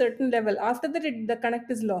excited to a certain level. After that, the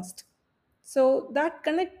connect is lost. So that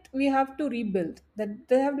connect we have to rebuild, that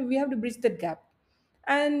we have to bridge that gap.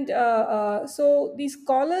 And so these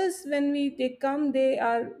scholars, when they come,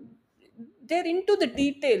 they're into the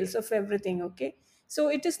details of everything. Okay, so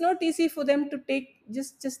it is not easy for them to take,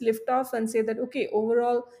 just lift off and say that, okay,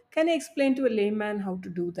 overall, can I explain to a layman how to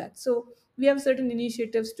do that? So we have certain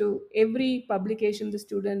initiatives. To every publication, the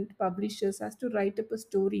student publishers has to write up a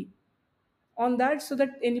story on that, so that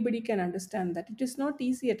anybody can understand that. It is not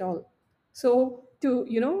easy at all. So to,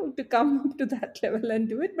 to come up to that level and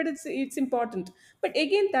do it, but it's important. But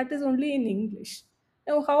again, that is only in English.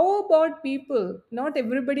 Now how about people? Not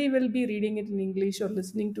everybody will be reading it in English or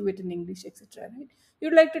listening to it in English, etc., right?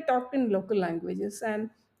 You'd like to talk in local languages and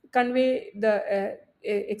convey the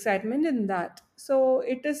excitement in that. So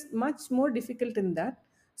it is much more difficult in that.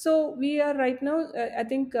 So we are right now, I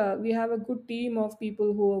think we have a good team of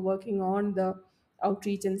people who are working on the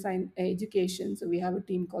outreach and science education. So we have a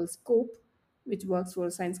team called Scope, which works for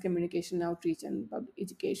science communication, outreach, and public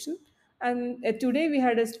education. And today we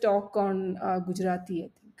had a talk on Gujarati, I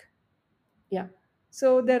think. Yeah.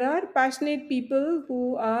 So there are passionate people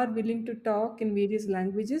who are willing to talk in various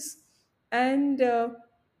languages, and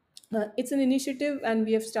it's an initiative, and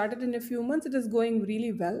we have started in a few months. It is going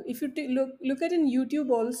really well. If you look at in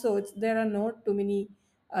YouTube also, there are not too many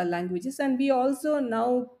languages, and we also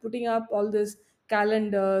now putting up all this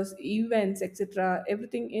calendars, events, etc.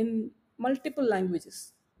 Everything in multiple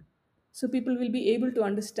languages, so people will be able to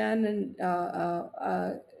understand and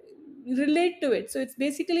relate to it. So it's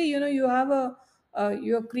basically, you have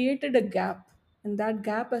you have created a gap. and that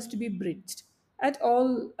gap has to be bridged at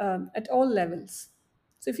all levels.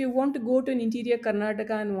 So if you want to go to an interior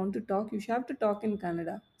Karnataka and want to talk, you should have to talk in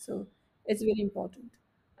Kannada. So it's very important,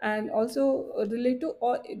 and also relate to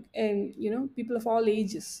all, and people of all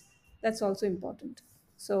ages. That's also important.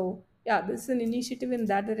 So yeah, this is an initiative in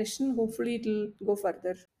that direction. Hopefully, it'll go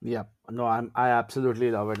further. Yeah, no, I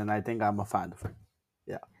absolutely love it, and I think I'm a fan of it.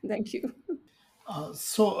 Yeah. Thank you.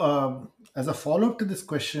 As a follow up to this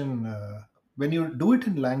question, when you do it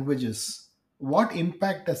in languages, what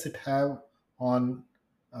impact does it have on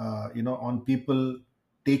on people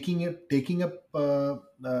taking up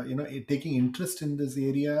taking interest in this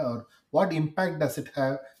area, or what impact does it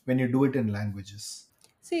have when you do it in languages?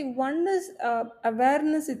 See, one is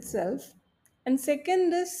awareness itself, and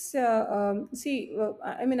second is I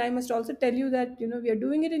mean, I must also tell you that we are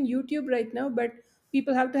doing it in YouTube right now, but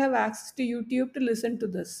people have to have access to YouTube to listen to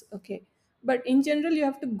this. Okay, but in general, you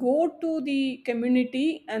have to go to the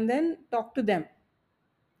community and then talk to them.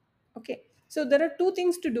 Okay, so there are two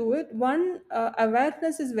things to do it. One,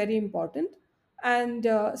 awareness is very important, and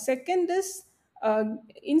second is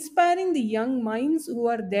inspiring the young minds who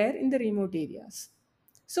are there in the remote areas.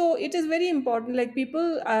 So it is very important. Like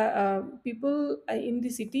people in the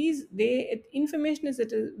cities, they information is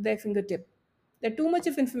at their fingertip. There's too much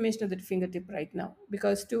of information at the fingertip right now,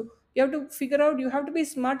 because to you have to figure out, you have to be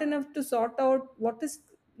smart enough to sort out what is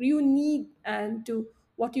you need and to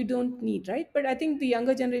what you don't need, right? But I think the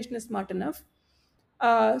younger generation is smart enough.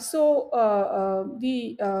 The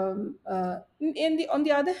in the on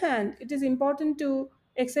the other hand, it is important to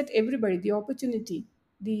accept everybody the opportunity,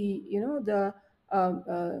 the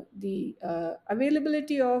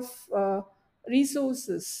availability of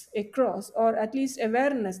resources across, or at least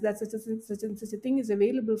awareness that such a thing is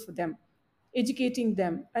available for them, educating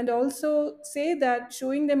them, and also say that,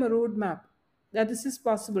 showing them a roadmap that this is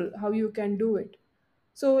possible, how you can do it.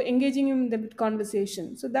 So engaging in the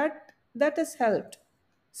conversation, so that has helped.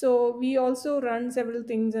 So we also run several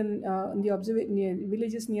things in the near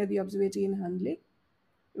villages near the observatory in Handley,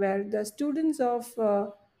 where the students of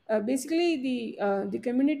basically the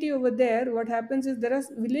community over there. What happens is, there are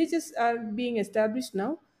villages are being established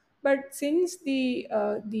now, but since the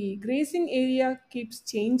grazing area keeps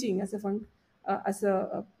changing as a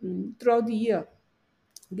throughout the year,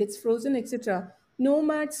 gets frozen, etc.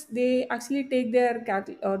 Nomads, they actually take their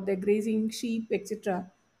cattle or their grazing sheep,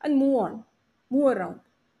 etc., and move around.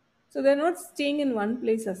 So they're not staying in one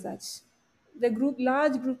place as such. The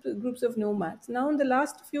groups of nomads. Now, in the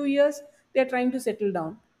last few years, they're trying to settle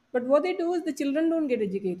down. But what they do is, the children don't get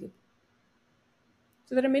educated.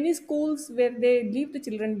 So there are many schools where they leave the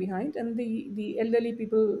children behind, and the elderly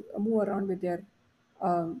people move around with their,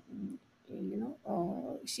 um,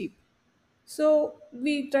 sheep. So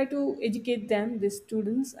we try to educate them, the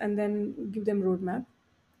students, and then give them roadmap,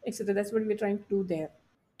 etc. That's what we're trying to do there.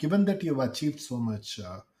 Given that you've achieved so much,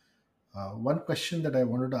 one question that I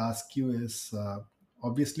wanted to ask you is,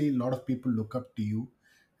 obviously, a lot of people look up to you,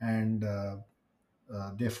 and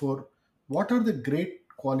therefore, what are the great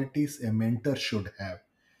qualities a mentor should have?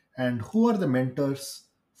 And who are the mentors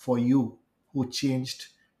for you who changed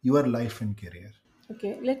your life and career?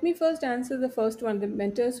 Okay, let me first answer the first one, the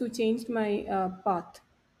mentors who changed my path.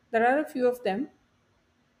 There are a few of them.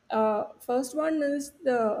 First one is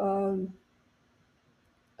a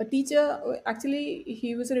teacher. Actually,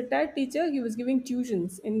 he was a retired teacher. He was giving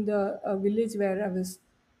tuitions in the village where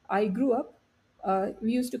I grew up.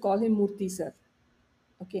 We used to call him Murthy sir.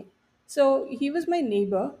 Okay, so he was my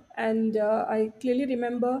neighbor, and I clearly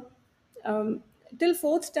remember, um, till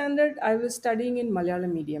fourth standard I was studying in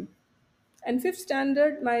Malayalam medium, and fifth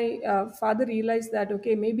standard my father realized that,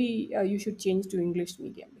 okay, maybe you should change to English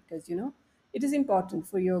medium, because it is important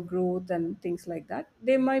for your growth and things like that.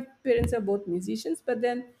 My parents are both musicians, but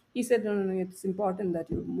then he said, no, no, no, it's important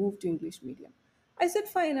that you move to English medium. I said,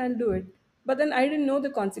 fine, I'll do it. But then I didn't know the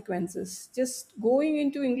consequences. Just going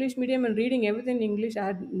into English medium and reading everything in English, I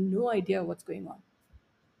had no idea what's going on.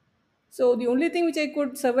 So the only thing which I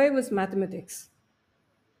could survive was mathematics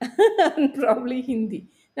and probably Hindi.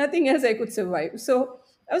 Nothing else I could survive. So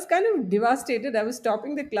I was kind of devastated. I was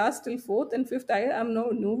stopping the class till fourth and fifth. I'm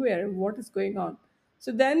nowhere. What is going on?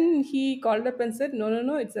 So then he called up and said, no, no,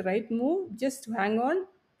 no, it's the right move. Just hang on.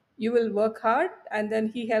 You will work hard. And then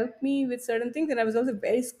he helped me with certain things. And I was also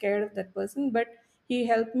very scared of that person, but he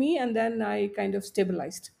helped me, and then I kind of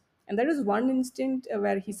stabilized. And that was one instant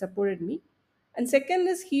where he supported me. And second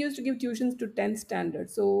is, he used to give tuitions to 10th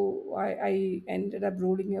standard. So I ended up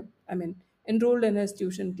enrolled in his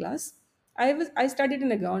tuition class. I studied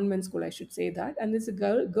in a government school, I should say that. And it's a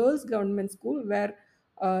girls' government school where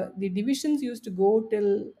the divisions used to go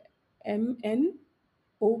till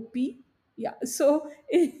MNOP. Yeah, so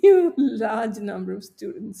a large number of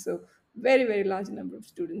students. So very, very large number of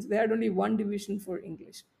students. They had only one division for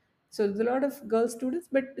English. So there's a lot of girl students,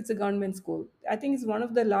 but it's a government school. I think it's one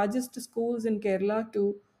of the largest schools in Kerala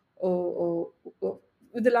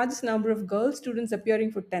with the largest number of girl students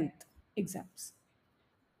appearing for 10th exams.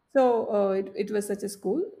 So it was such a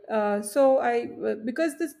school. So I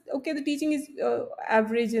because this okay, the teaching is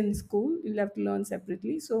average in school. You'll have to learn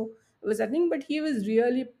separately. So it was nothing, but he was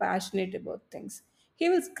really passionate about things. He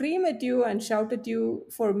will scream at you and shout at you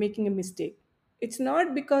for making a mistake. It's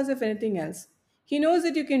not because of anything else. He knows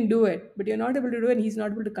that you can do it, but you're not able to do it, and he's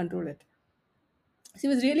not able to control it. He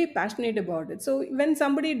was really passionate about it. So when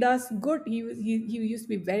somebody does good, he used to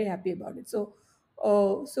be very happy about it. So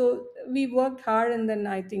so we worked hard, and then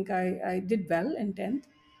I think I did well in 10th.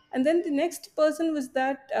 And then the next person was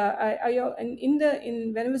that and in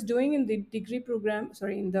when I was doing in the degree program,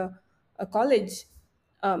 sorry, in the college,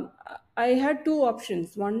 I had two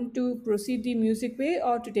options: one to proceed the music way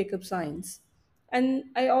or to take up science. And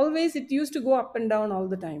I always, it used to go up and down all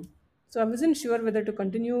the time. So I wasn't sure whether to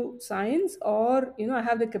continue science, or I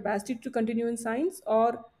have the capacity to continue in science,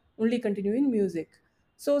 or only continue in music.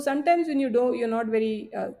 So sometimes when you don't, you're not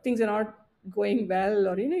very things are not going well,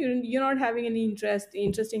 or you're not having any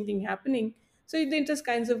interesting thing happening, so the interest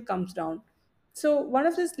kinds of comes down. So one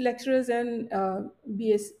of his lecturers in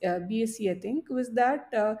BSc, I think, was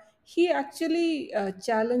that he actually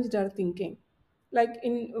challenged our thinking. Like,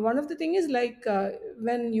 in one of the thing is like,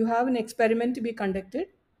 when you have an experiment to be conducted,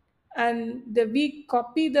 and we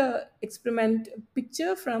copy the experiment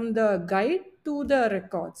picture from the guide to the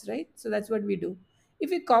records, right? So that's what we do. If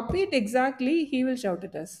we copy it exactly, he will shout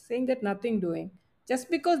at us saying that nothing doing. Just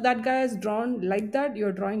because that guy has drawn like that,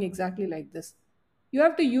 you're drawing exactly like this. You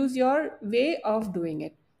have to use your way of doing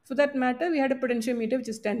it. For that matter, we had a potentiometer which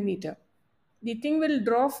is 10 meter. The thing will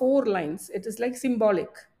draw four lines. It is like symbolic.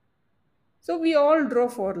 So we all draw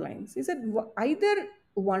four lines. He said, either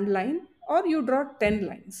one line or you draw 10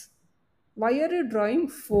 lines. Why are you drawing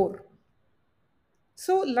four?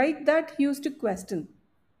 So, like that, he used to question.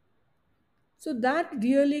 So that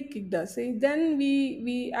really kicked us. Then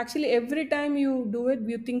we actually, every time you do it,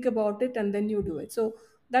 you think about it and then you do it. So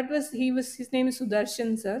that was, his name is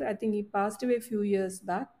Sudarshan sir. I think he passed away a few years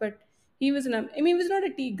back, but he was he was not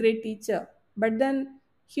a great teacher, but then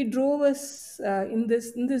he drove us in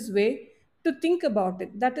this way to think about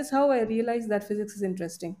it. That is how I realized that physics is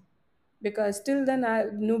interesting, because till then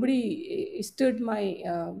nobody stood my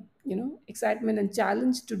excitement and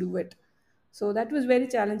challenge to do it. So that was very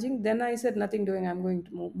challenging. Then I said, nothing doing, I'm going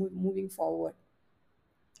to moving forward.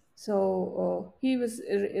 So he was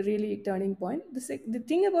a really turning point. The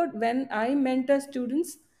thing about when I mentor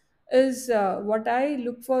students is, what I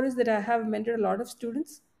look for is that I have mentored a lot of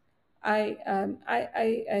students. As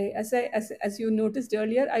you noticed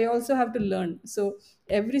earlier, I also have to learn. So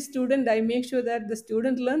every student, I make sure that the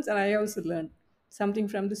student learns and I also learn something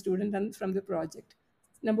from the student and from the project.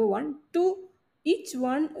 Number one. Two, each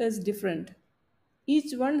one is different.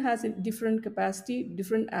 Each one has a different capacity,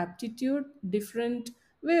 different aptitude, different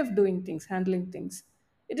way of doing things, handling things.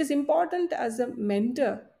 It is important as a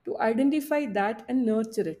mentor to identify that and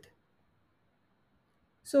nurture it.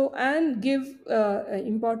 So, and give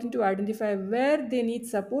important to identify where they need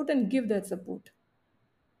support and give that support.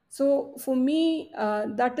 So for me,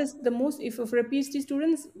 that is the most. If for a PhD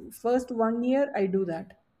students, first 1 year I do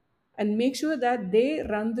that, and make sure that they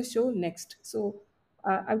run the show next. So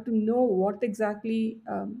I have to know what exactly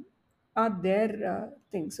are their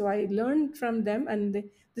things. So I learn from them, and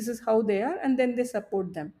this is how they are, and then they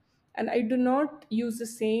support them. And I do not use the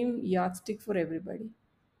same yardstick for everybody.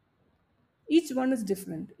 Each one is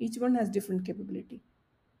different. Each one has different capability.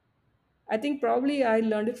 I think probably I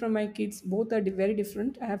learned it from my kids. Both are very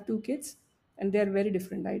different. I have two kids, and they are very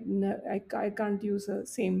different. I can't use a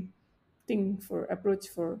same thing for approach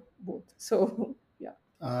for both. So yeah.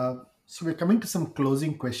 So we're coming to some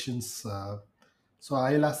closing questions. So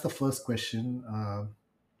I'll ask the first question.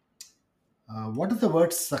 What does the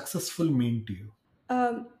word successful mean to you?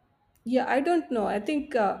 Um, yeah, I don't know. I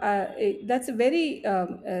think that's a very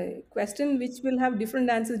question which will have different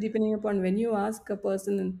answers depending upon when you ask a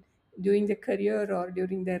person during their career or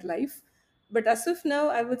during their life. But as of now,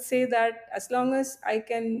 I would say that as long as I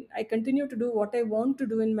continue to do what I want to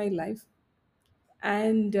do in my life,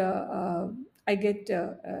 and I get,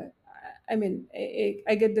 I mean,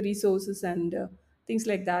 I get the resources and things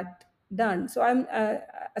like that done. So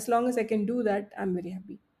as long as I can do that, I'm very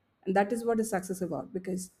happy, and that is what is success about.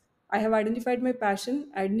 Because I have identified my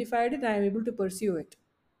passion, identified it, and I am able to pursue it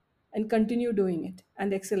and continue doing it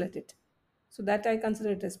and excel at it. So that I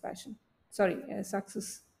consider it as passion. Sorry,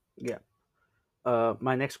 success. Yeah.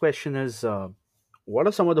 My next question is, what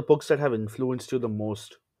are some of the books that have influenced you the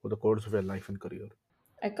most over the course of your life and career?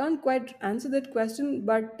 I can't quite answer that question,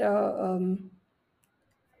 but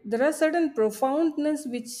there are certain profoundness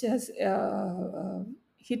which has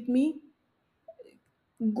hit me.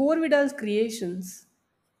 Gore Vidal's creations,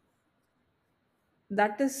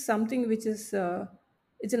 that is something which is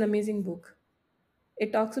it's an amazing book.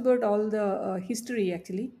 It talks about all the history.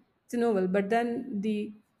 Actually, it's a novel, but then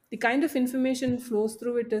the kind of information flows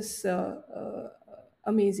through it is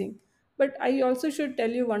amazing. But I also should tell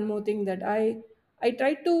you one more thing, that I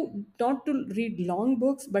try to not to read long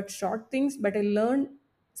books but short things, but I learn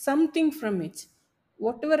something from it.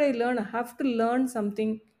 Whatever I learn, I have to learn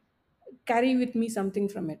something, carry with me something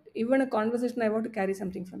from it. Even a conversation, I want to carry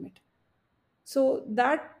something from it. So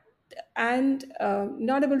that, and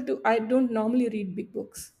not able to, I don't normally read big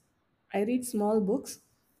books. I read small books,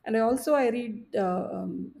 and I read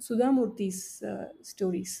Sudha Murthy's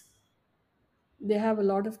stories. They have a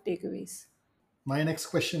lot of takeaways. My next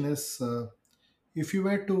question is, if you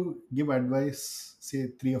were to give advice, say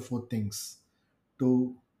three or four things,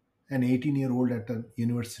 to an 18-year-old at a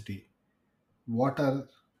university, what are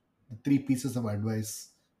the three pieces of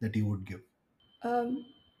advice that you would give? um,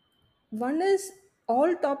 One is,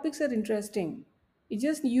 all topics are interesting. You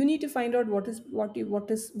just, you need to find out what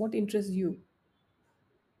interests you,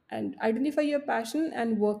 and identify your passion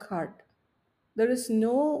and work hard. There is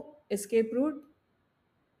no escape route.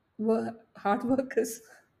 Hard work is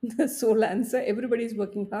the sole answer. Everybody is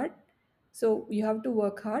working hard, so you have to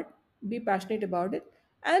work hard, be passionate about it,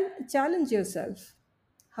 and challenge yourself.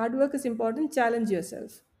 Hard work is important. Challenge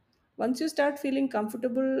yourself. Once you start feeling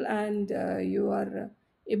comfortable and you are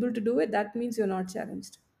able to do it, that means you're not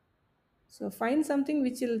challenged. So find something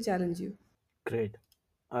which will challenge you. Great.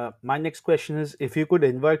 My next question is, if you could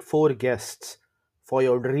invite four guests for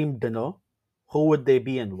your dream dinner, who would they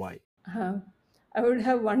be and why? uh, I would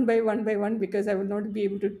have one by one, because I would not be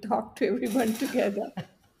able to talk to everyone together.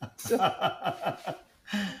 So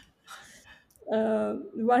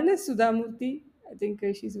one is Sudhamurthy. I think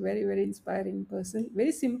she's a very, very inspiring person.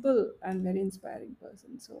 Very simple and very inspiring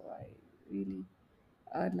person. So I really,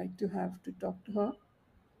 I'd like to have to talk to her.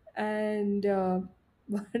 And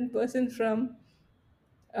one person from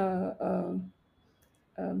uh,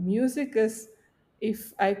 uh, music is,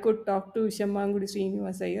 if I could talk to Shammangudi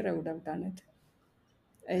Srinivas Iyer, I would have done it.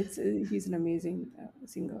 He's an amazing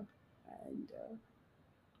singer.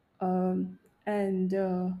 And and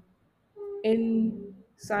in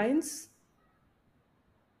science,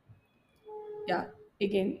 yeah,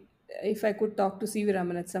 again, if I could talk to CV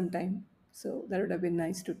Raman at some time, so that would have been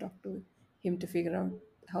nice to talk to him to figure out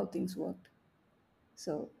how things worked.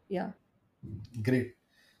 So yeah, Great.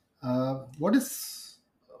 What is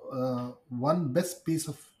one best piece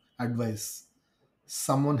of advice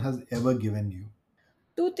someone has ever given you?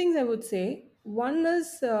 two things I would say. One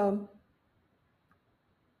is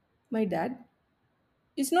my dad.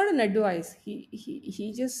 It's not an advice.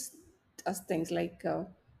 He just does things like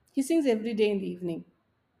he sings every day in the evening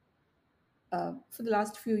for the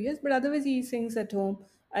last few years, but otherwise he sings at home.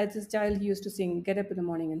 As a child, he used to sing, get up in the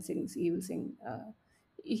morning and sings. He will sing.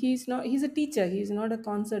 He's not. He's a teacher. He's not a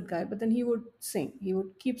concert guy, but then he would sing. He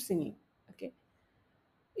would keep singing. Okay.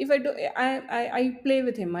 If I do, I play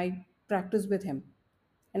with him. I practice with him.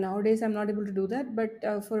 And nowadays I'm not able to do that. But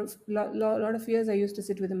for a lot of years, I used to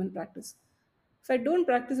sit with him and practice. If I don't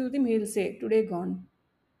practice with him, he'll say, "Today gone,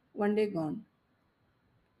 one day gone."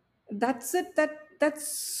 That's it. That's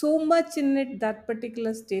so much in it. That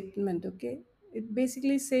particular statement. Okay, it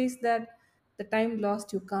basically says that the time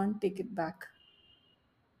lost, you can't take it back.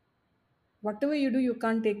 Whatever you do, you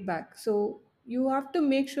can't take back. So you have to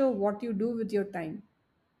make sure what you do with your time.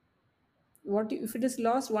 If it is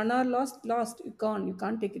lost, 1 hour lost, you gone, you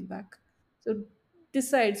can't take it back. So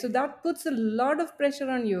decide. So that puts a lot of pressure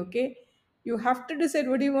on you. Okay, you have to decide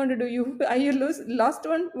what do you want to do. You are you lost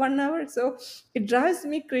 1 hour, so it drives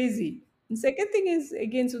me crazy. And second thing is,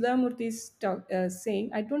 again, Sudhamurthy's saying,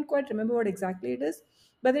 I don't quite remember what exactly it is,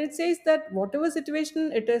 but it says that whatever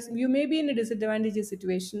situation it is, you may be in a disadvantageous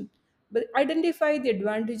situation, but identify the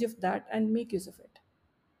advantage of that and make use of it.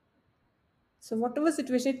 So, whatever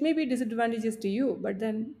situation, it may be disadvantages to you, but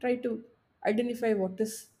then try to identify what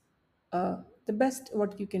is the best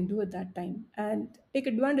what you can do at that time and take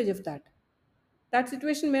advantage of that. That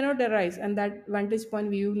situation may not arise, and that vantage point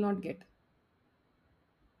we will not get.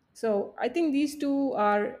 So, I think these two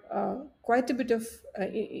are quite a bit of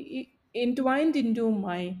entwined into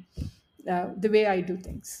my the way I do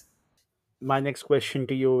things. My next question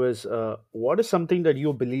to you is what is something that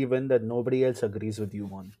you believe in that nobody else agrees with you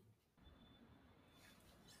on?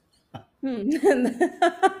 Hmm.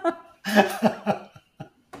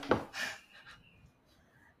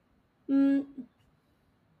 Mm,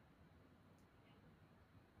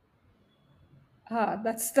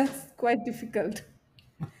 that's quite difficult.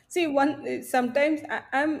 See, one sometimes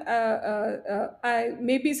I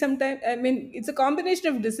maybe sometimes I mean it's a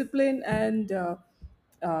combination of discipline and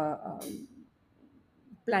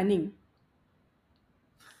planning.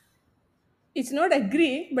 It's not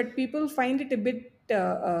agree, but people find it a bit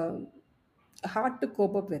hard to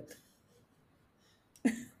cope up with.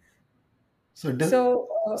 So,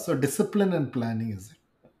 So discipline and planning is it?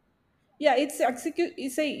 yeah, it's execute. You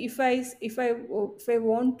say if I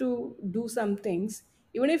want to do some things,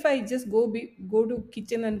 even if I just go to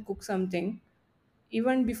kitchen and cook something,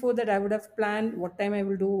 even before that I would have planned what time I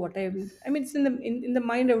will do, what I will. I mean, it's in the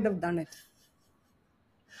mind I would have done it,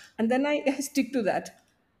 and then I stick to that,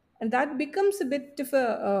 and that becomes a bit of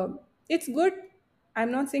a. It's good.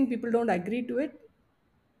 I'm not saying people don't agree to it,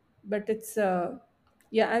 but it's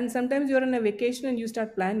yeah. And sometimes you're on a vacation and you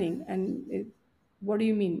start planning, and what do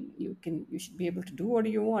you mean? You should be able to do what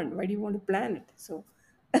do you want. Why do you want to plan it? So,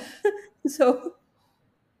 so,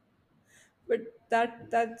 but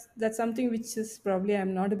that's something which is probably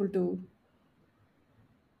I'm not able to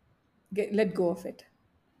let go of it.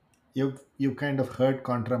 You kind of heard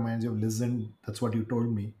Contra Minds, you've listened. That's what you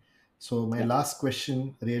told me. So my Yeah. last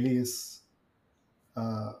question really is,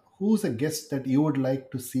 who's a guest that you would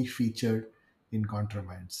like to see featured in Contra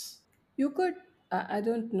Minds? You could, I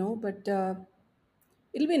don't know, but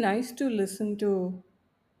it'll be nice to listen to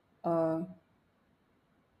uh,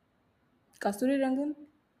 Kasturi Rangan.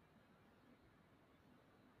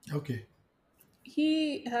 Okay,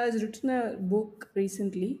 He has written a book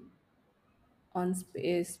recently on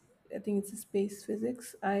space. I think it's a space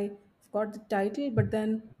physics. I forgot the title, but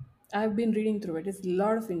then I've been reading through it. It's a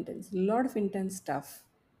lot of intense stuff.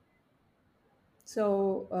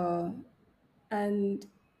 So, and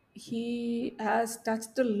he has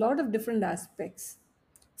touched a lot of different aspects.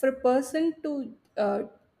 For a person to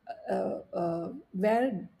wear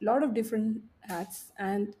a lot of different hats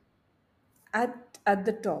and at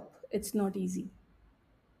the top, it's not easy.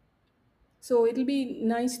 So it'll be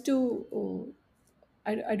nice to.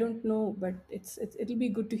 I don't know, but it'll be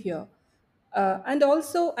good to hear. And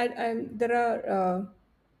also, there are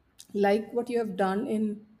like what you have done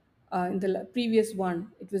in the previous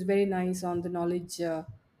one. It was very nice on the knowledge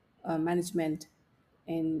management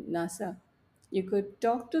in NASA. You could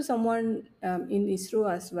talk to someone in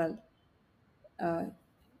ISRO as well. Uh,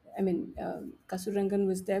 I mean, Kasurangan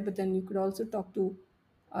was there, but then you could also talk to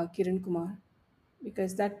Kiran Kumar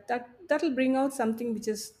because that'll bring out something which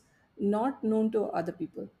is not known to other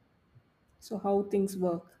people. So how things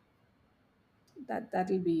work,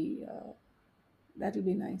 that'll be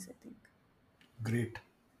nice, I think. great.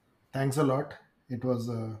 Thanks a lot. It was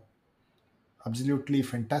a absolutely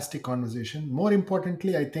fantastic conversation. More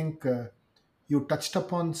importantly, I think you touched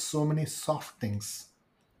upon so many soft things,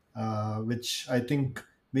 which I think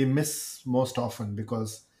we miss most often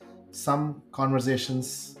because some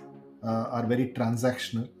conversations are very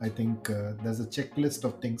transactional. I think there's a checklist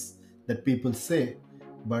of things that people say,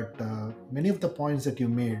 but many of the points that you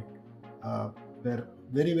made uh, were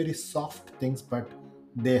very, very soft things, but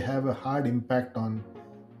they have a hard impact on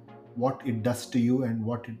what it does to you and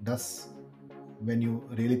what it does when you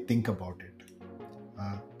really think about it.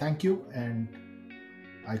 Thank you, and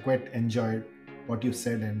I quite enjoyed what you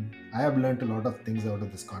said, and I have learned a lot of things out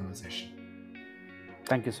of this conversation.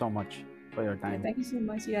 Thank you so much for your Yeah, time. thank you so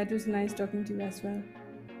much. Yeah, it was nice talking to you as well.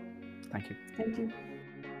 Thank you. Thank you.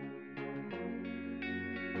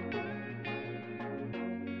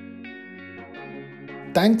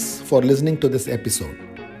 Thanks for listening to this episode.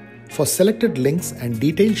 For selected links and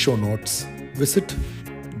detailed show notes, visit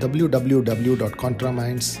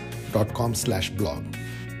www.contraminds.com/blog.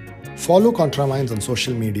 Follow Contraminds on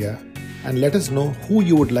social media and let us know who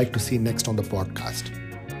you would like to see next on the podcast.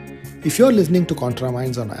 If you're listening to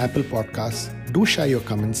Contraminds on Apple Podcasts, do share your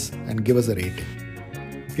comments and give us a rating.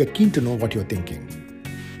 We are keen to know what you're thinking.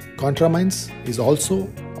 Contraminds is also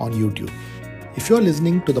on YouTube. If you're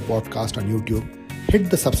listening to the podcast on YouTube, hit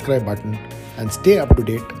the subscribe button and stay up to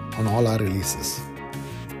date on all our releases.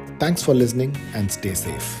 Thanks for listening and stay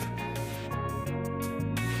safe.